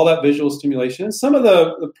get all that visual stimulation. And some of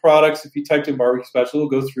the products, if you typed in barbecue spatula, will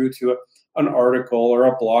go through to an article or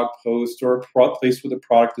a blog post or a place where the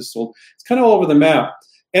product is sold. It's kind of all over the map.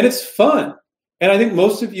 And it's fun. And I think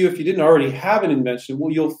most of you, if you didn't already have an invention,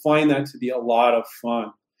 well, you'll find that to be a lot of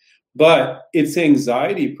fun. But it's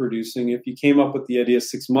anxiety producing if you came up with the idea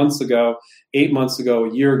 6 months ago, 8 months ago,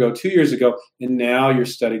 a year ago, 2 years ago, and now you're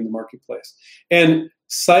studying the marketplace. And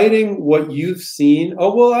citing what you've seen, I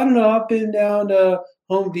don't know, I've been down to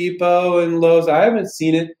Home Depot and Lowe's. I haven't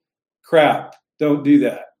seen it. Crap. Don't do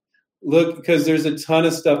that. Look, because there's a ton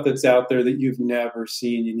of stuff that's out there that you've never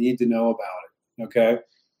seen. You need to know about it, okay?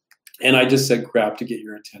 And I just said crap to get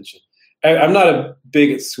your attention. I'm not a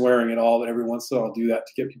big at swearing at all, but every once in a while I'll do that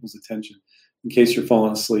to get people's attention in case you're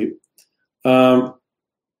falling asleep. Let's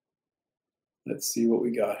see what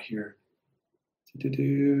we got here.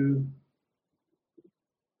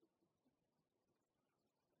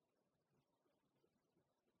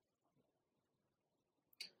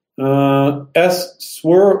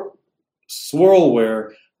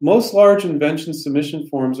 Swirlware. Most large invention submission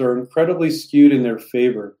forms are incredibly skewed in their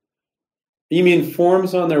favor. You mean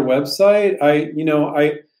forms on their website?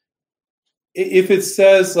 If it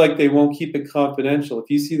says like they won't keep it confidential, if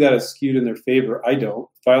you see that as skewed in their favor, I don't.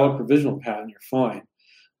 File a provisional patent, you're fine.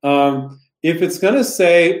 If it's going to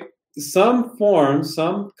say some forms,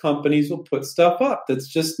 some companies will put stuff up that's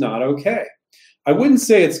just not okay. I wouldn't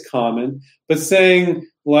say it's common, but saying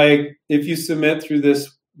like if you submit through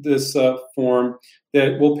this form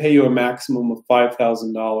that will pay you a maximum of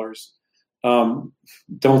 $5,000.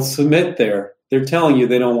 Don't submit there. They're telling you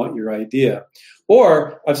they don't want your idea.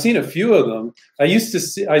 Or I've seen a few of them.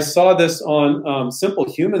 I saw this on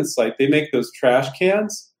Simple Human's site. They make those trash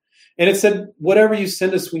cans, and it said, "Whatever you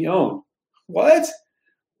send us, we own." What?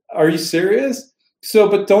 Are you serious? So,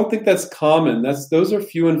 but don't think that's common. Those are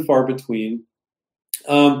few and far between.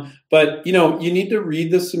 But you need to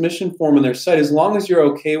read the submission form on their site. As long as you're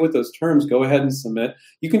okay with those terms, go ahead and submit.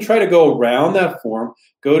 You can try to go around that form,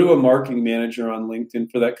 go to a marketing manager on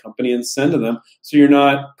LinkedIn for that company and send to them, so you're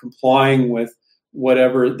not complying with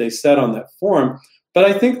whatever they said on that form. But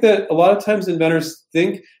I think that a lot of times inventors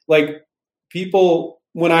think like people.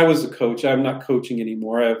 When I was a coach, I'm not coaching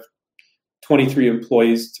anymore. I have 23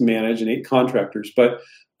 employees to manage and 8 contractors. But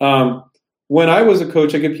when I was a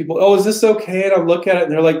coach, I get people, "Oh, is this okay?" And I look at it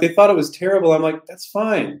and they're like, they thought it was terrible. I'm like, that's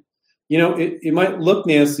fine. It might look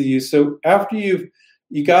nasty to you. So after you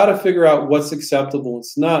got to figure out what's acceptable,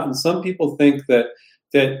 it's not. And some people think that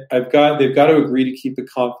they've got to agree to keep it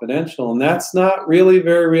confidential, and that's not really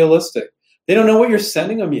very realistic. They don't know what you're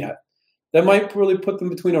sending them yet. That might really put them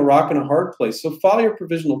between a rock and a hard place. So file your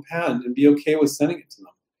provisional patent and be okay with sending it to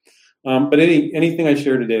them. But anything I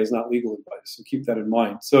share today is not legal advice, so keep that in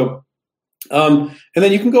mind. So, and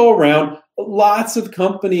then you can go around. Lots of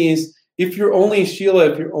companies, if you're only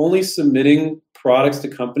submitting products to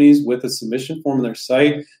companies with a submission form on their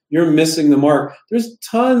site, you're missing the mark. There's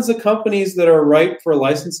tons of companies that are ripe for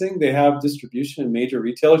licensing. They have distribution in major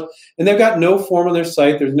retailers, and they've got no form on their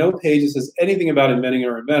site. There's no page that says anything about inventing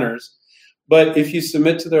or inventors. But if you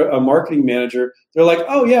submit to a marketing manager, they're like,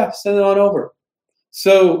 "Oh yeah, send it on over."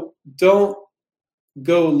 So don't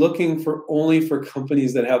go looking only for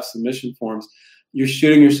companies that have submission forms. You're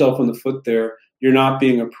shooting yourself in the foot there. You're not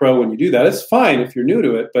being a pro when you do that. It's fine if you're new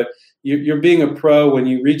to it, but you're being a pro when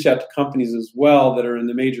you reach out to companies as well that are in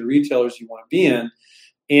the major retailers you want to be in,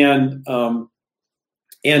 and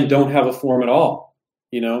don't have a form at all.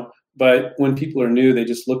 But when people are new, they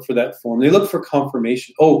just look for that form. They look for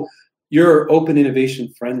confirmation. Oh, you're open innovation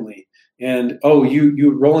friendly, and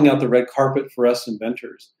you rolling out the red carpet for us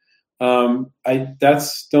inventors. Don't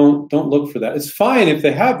look for that. It's fine if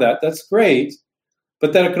they have that. That's great,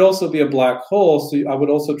 but then it could also be a black hole. So I would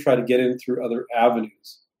also try to get in through other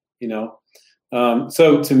avenues.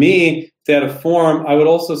 So to me, if they had a form, I would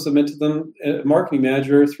also submit to them a marketing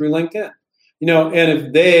manager through LinkedIn. And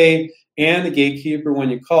if they and the gatekeeper, when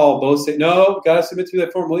you call, both say, "No, got to submit through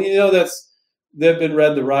that form," well, they've been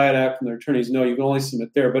read the Riot Act from their attorneys. No, you can only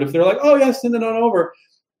submit there. But if they're like, "Oh yeah, send it on over,"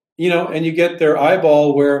 and you get their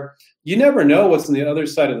eyeball, where you never know what's on the other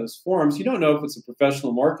side of those forms. You don't know if it's a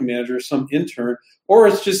professional marketing manager or some intern, or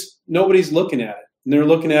it's just nobody's looking at it. And they're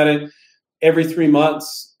looking at it every 3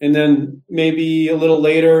 months, and then maybe a little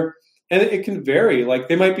later. And it can vary. Like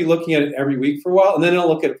they might be looking at it every week for a while, and then they'll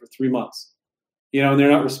look at it for 3 months, and they're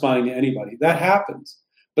not responding to anybody. That happens.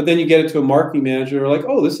 But then you get it to a marketing manager, they're like,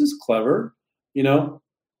 "Oh, this is clever,"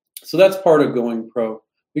 So that's part of going pro.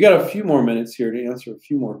 We got a few more minutes here to answer a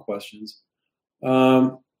few more questions.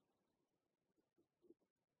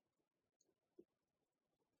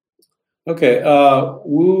 Okay.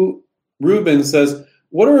 Ruben says,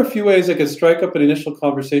 "What are a few ways I could strike up an initial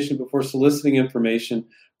conversation before soliciting information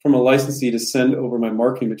from a licensee to send over my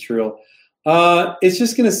marketing material?" It's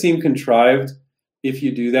just going to seem contrived if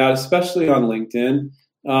you do that, especially on LinkedIn.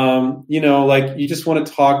 Like you just want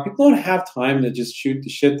to talk. People don't have time to just shoot the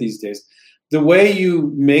shit these days. The way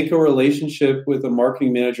you make a relationship with a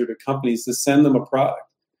marketing manager to companies is to send them a product.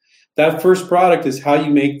 That first product is how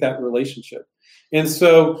you make that relationship. And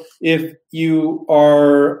so if you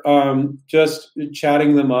are just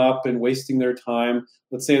chatting them up and wasting their time,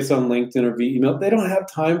 let's say it's on LinkedIn or via email, they don't have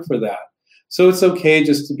time for that. So it's okay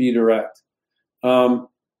just to be direct. Now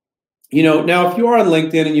if you are on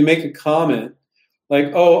LinkedIn and you make a comment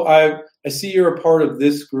like, "Oh, I see you're a part of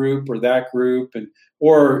this group or that group,"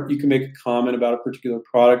 or you can make a comment about a particular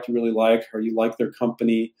product you really like, or you like their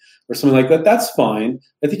company or something like that. That's fine.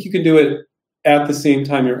 I think you can do it at the same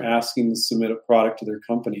time you're asking to submit a product to their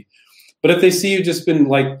company. But if they see you've just been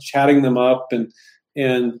like chatting them up and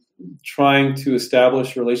trying to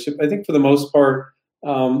establish a relationship, I think for the most part,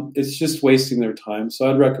 it's just wasting their time. So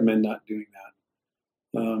I'd recommend not doing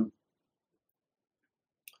that.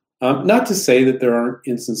 Not to say that there aren't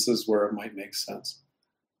instances where it might make sense.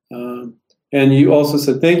 And you also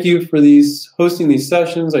said, "Thank you for hosting these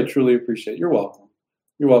sessions. I truly appreciate it." You're welcome.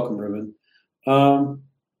 You're welcome, Ruben.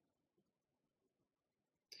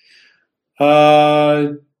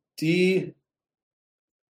 D.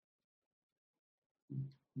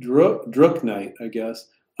 Drooknight, I guess.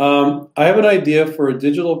 I have an idea for a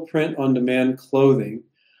digital print-on-demand clothing.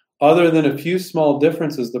 Other than a few small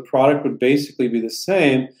differences, the product would basically be the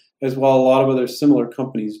same as what a lot of other similar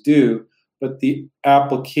companies do, but the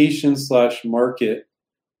application/market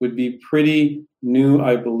would be pretty new,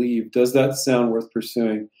 I believe. Does that sound worth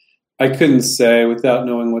pursuing? I couldn't say without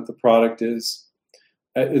knowing what the product is.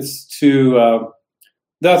 It's too.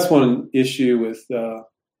 That's one issue with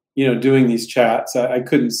doing these chats. I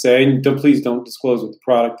couldn't say. And please don't disclose what the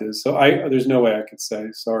product is. So there's no way I could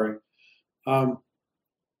say. Sorry.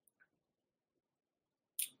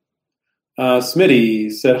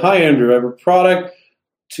 Smitty said, "Hi Andrew, I have a product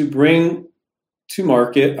to bring to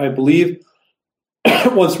market. I believe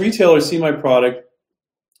once retailers see my product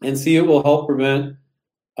and see it will help prevent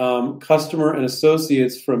customer and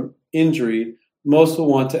associates from injury, most will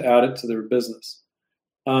want to add it to their business.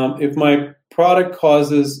 If my product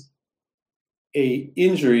causes a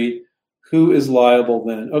injury, who is liable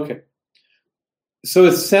then?" Okay. So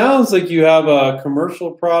it sounds like you have a commercial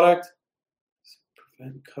product.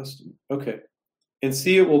 Prevent customer. Okay. And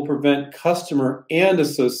see it will prevent customer and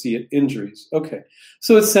associate injuries. Okay.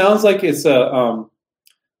 So it sounds like it's a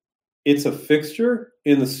fixture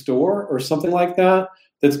in the store or something like that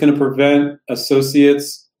that's going to prevent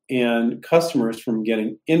associates and customers from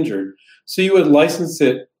getting injured. So you would license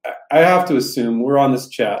it. I have to assume we're on this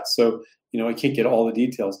chat, so I can't get all the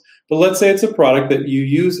details. But let's say it's a product that you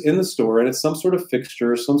use in the store, and it's some sort of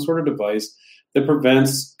fixture, some sort of device that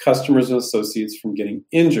prevents customers and associates from getting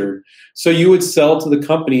injured. So you would sell to the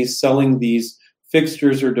companies selling these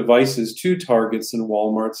fixtures or devices to Targets and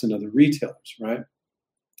Walmarts and other retailers, right?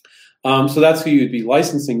 So that's who you'd be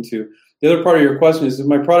licensing to. The other part of your question is, if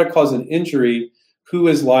my product causes an injury, who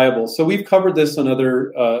is liable? So we've covered this on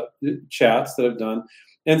other chats that I've done.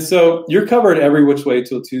 And so you're covered every which way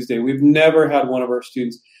till Tuesday. We've never had one of our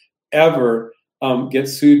students ever get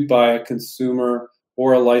sued by a consumer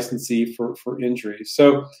or a licensee for injury.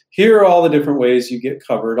 So here are all the different ways you get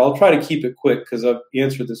covered. I'll try to keep it quick because I've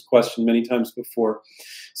answered this question many times before.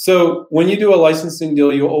 So when you do a licensing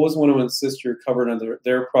deal, you always want to insist you're covered under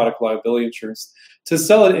their product liability insurance. To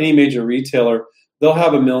sell at any major retailer, they'll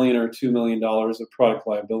have $1 million or $2 million of product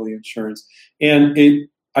liability insurance. And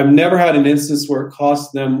I've never had an instance where it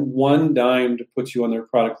costs them one dime to put you on their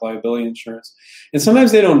product liability insurance. And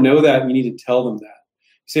sometimes they don't know that, and you need to tell them that.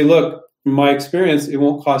 You say, look, from my experience, it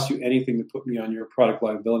won't cost you anything to put me on your product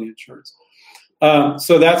liability insurance.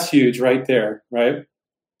 So that's huge right there, right?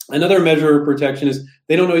 Another measure of protection is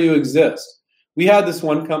they don't know you exist. We had this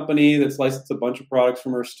one company that's licensed a bunch of products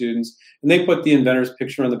from our students, and they put the inventor's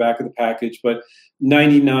picture on the back of the package, but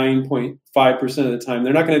 99.5% of the time,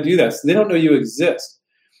 they're not going to do that. So they don't know you exist.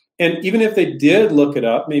 And even if they did look it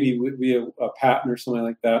up, maybe via a patent or something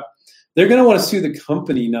like that, they're going to want to sue the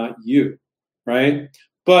company, not you, right?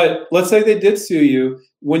 But let's say they did sue you.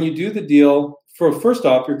 When you do the deal, first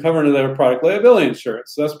off, you're covered under their product liability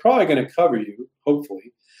insurance. So that's probably going to cover you,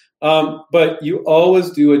 hopefully. But you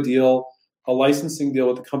always do a licensing deal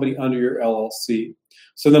with the company under your LLC.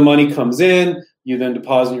 So the money comes in, you then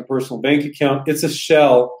deposit in your personal bank account. It's a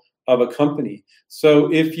shell of a company.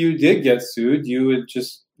 So if you did get sued, you would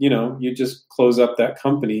just close up that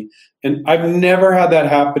company. And I've never had that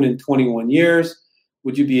happen in 21 years.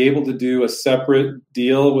 Would you be able to do a separate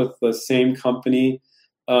deal with the same company,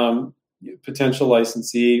 potential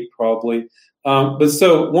licensee? Probably. But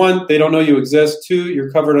so one, they don't know you exist. Two, you're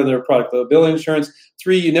covered under their product liability insurance.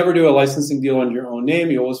 Three, you never do a licensing deal under your own name.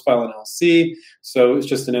 You always file an LC. So it's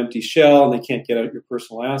just an empty shell, and they can't get out your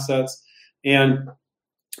personal assets. And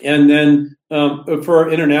then for our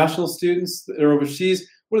international students that are overseas,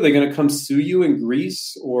 what are they going to come sue you in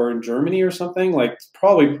Greece or in Germany or something? Like, it's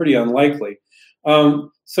probably pretty unlikely. So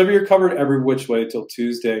you're covered every which way till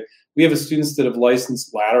Tuesday. We have students that have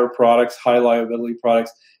licensed ladder products, high liability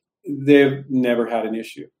products. They've never had an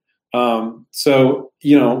issue. So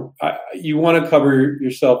you want to cover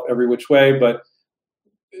yourself every which way, but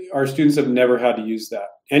our students have never had to use that,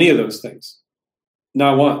 any of those things,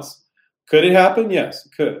 not once. Could it happen? Yes,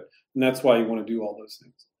 it could. And that's why you want to do all those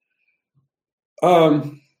things.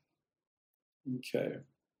 Okay.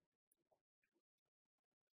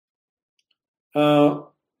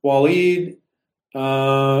 Waleed,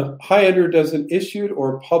 hi Andrew, does an issued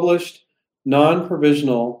or published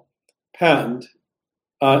non-provisional patent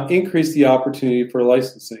increase the opportunity for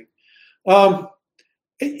licensing?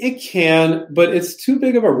 It can, but it's too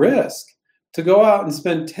big of a risk. To go out and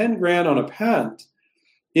spend 10 grand on a patent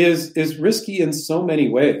is risky in so many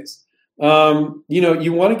ways.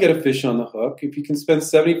 You want to get a fish on the hook. If you can spend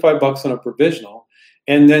 $75 on a provisional,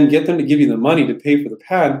 and then get them to give you the money to pay for the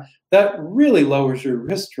patent, that really lowers your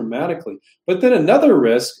risk dramatically. But then another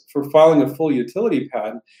risk for filing a full utility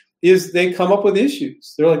patent is they come up with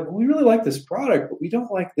issues. They're like, well, we really like this product, but we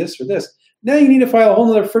don't like this or this. Now you need to file a whole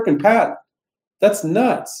other freaking patent. That's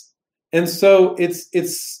nuts. And so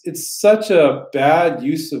it's such a bad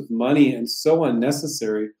use of money and so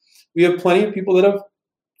unnecessary. We have plenty of people that have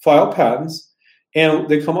filed patents and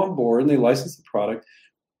they come on board and they license the product.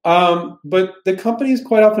 But the companies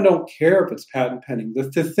quite often don't care if it's patent pending.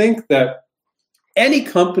 To think that any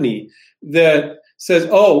company that says,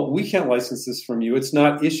 oh, we can't license this from you, it's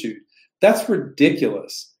not issued, that's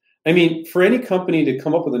ridiculous. I mean, for any company to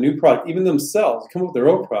come up with a new product, even themselves, come up with their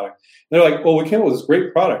own product, they're like, well, we came up with this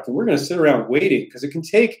great product and we're going to sit around waiting because it can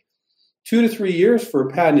take 2 to 3 years for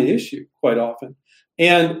a patent to issue quite often.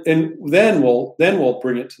 And then we'll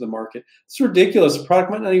bring it to the market. It's ridiculous. The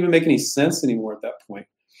product might not even make any sense anymore at that point.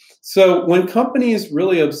 So when companies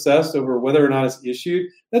really obsessed over whether or not it's issued,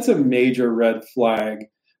 that's a major red flag.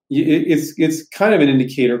 It's kind of an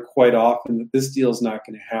indicator quite often that this deal is not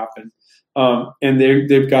going to happen. And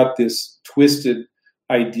they've got this twisted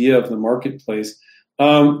idea of the marketplace.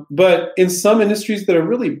 But in some industries that are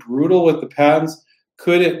really brutal with the patents,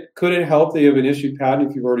 could it help that you have an issued patent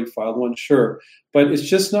if you've already filed one? Sure. But it's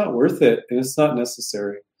just not worth it, and it's not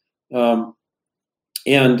necessary. And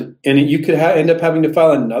you could end up having to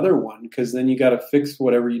file another one because then you got to fix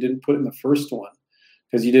whatever you didn't put in the first one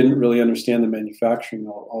because you didn't really understand the manufacturing,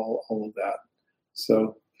 all of that.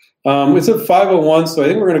 So it's a 5:01, so I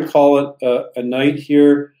think we're going to call it a night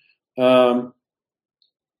here. Yeah.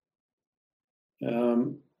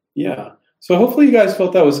 So hopefully you guys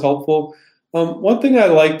felt that was helpful. One thing I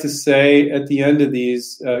like to say at the end of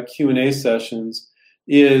these Q&A sessions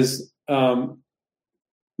is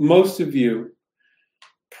most of you,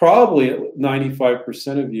 probably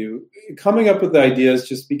 95% of you, coming up with ideas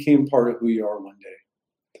just became part of who you are one day.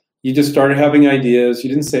 You just started having ideas. You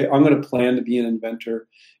didn't say, I'm going to plan to be an inventor.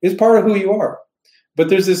 It's part of who you are. But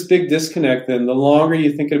there's this big disconnect then. The longer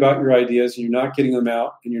you're thinking about your ideas and you're not getting them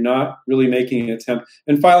out and you're not really making an attempt,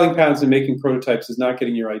 and filing patents and making prototypes is not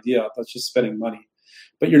getting your idea out. That's just spending money.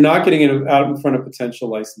 But you're not getting it out in front of potential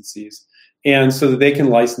licensees, and so that they can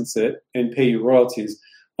license it and pay you royalties.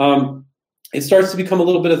 It starts to become a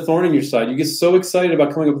little bit of thorn in your side. You get so excited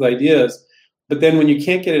about coming up with ideas, but then when you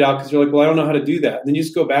can't get it out because you're like, well, I don't know how to do that. And then you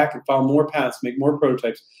just go back and file more patents, make more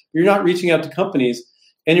prototypes. You're not reaching out to companies.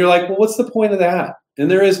 And you're like, well, what's the point of that?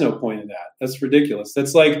 And there is no point of that. That's ridiculous.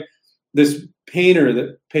 That's like this painter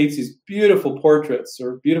that paints these beautiful portraits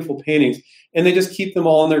or beautiful paintings, and they just keep them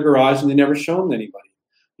all in their garage and they never show them to anybody.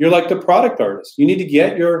 You're like the product artist. You need to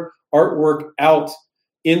get your artwork out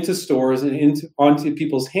into stores and onto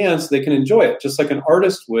people's hands so they can enjoy it, just like an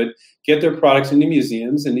artist would get their products into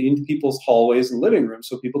museums and into people's hallways and living rooms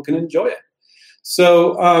so people can enjoy it.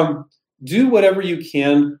 So do whatever you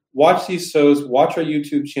can. Watch these shows, watch our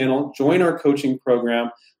YouTube channel, join our coaching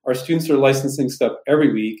program. Our students are licensing stuff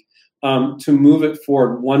every week to move it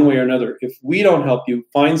forward one way or another. If we don't help you,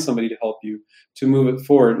 find somebody to help you to move it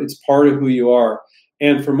forward. It's part of who you are.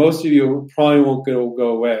 And for most of you, it probably won't go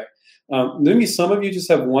away. Maybe some of you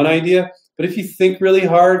just have one idea, but if you think really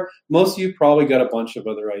hard, most of you probably got a bunch of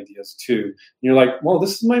other ideas too. And you're like, well,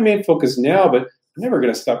 this is my main focus now, but I'm never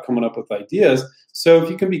going to stop coming up with ideas. So if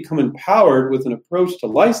you can become empowered with an approach to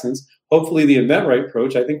license, hopefully the InventRight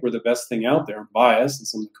approach, I think we're the best thing out there. I'm biased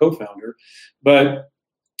since I'm the co-founder, but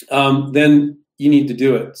then you need to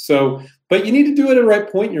do it. So, but you need to do it at the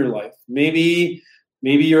right point in your life. Maybe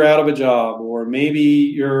you're out of a job, or maybe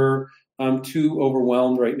you're too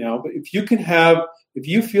overwhelmed right now. But if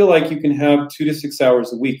you feel like you can have 2 to 6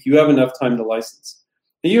 hours a week, you have enough time to license.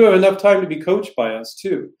 And you have enough time to be coached by us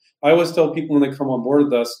too. I always tell people when they come on board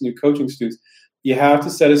with us, new coaching students, you have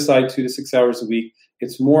to set aside 2 to 6 hours a week.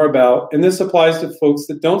 It's more about, and this applies to folks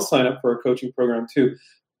that don't sign up for a coaching program too,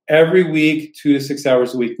 every week, 2 to 6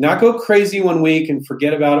 hours a week. Not go crazy one week and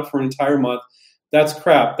forget about it for an entire month. That's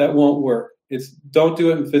crap. That won't work. Don't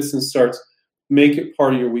do it in fits and starts. Make it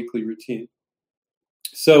part of your weekly routine.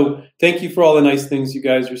 So thank you for all the nice things you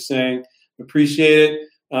guys are saying. Appreciate it.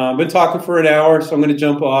 Been talking for an hour, so I'm going to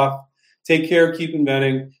jump off. Take care, keep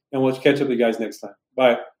inventing, and we'll catch up with you guys next time.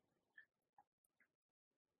 Bye.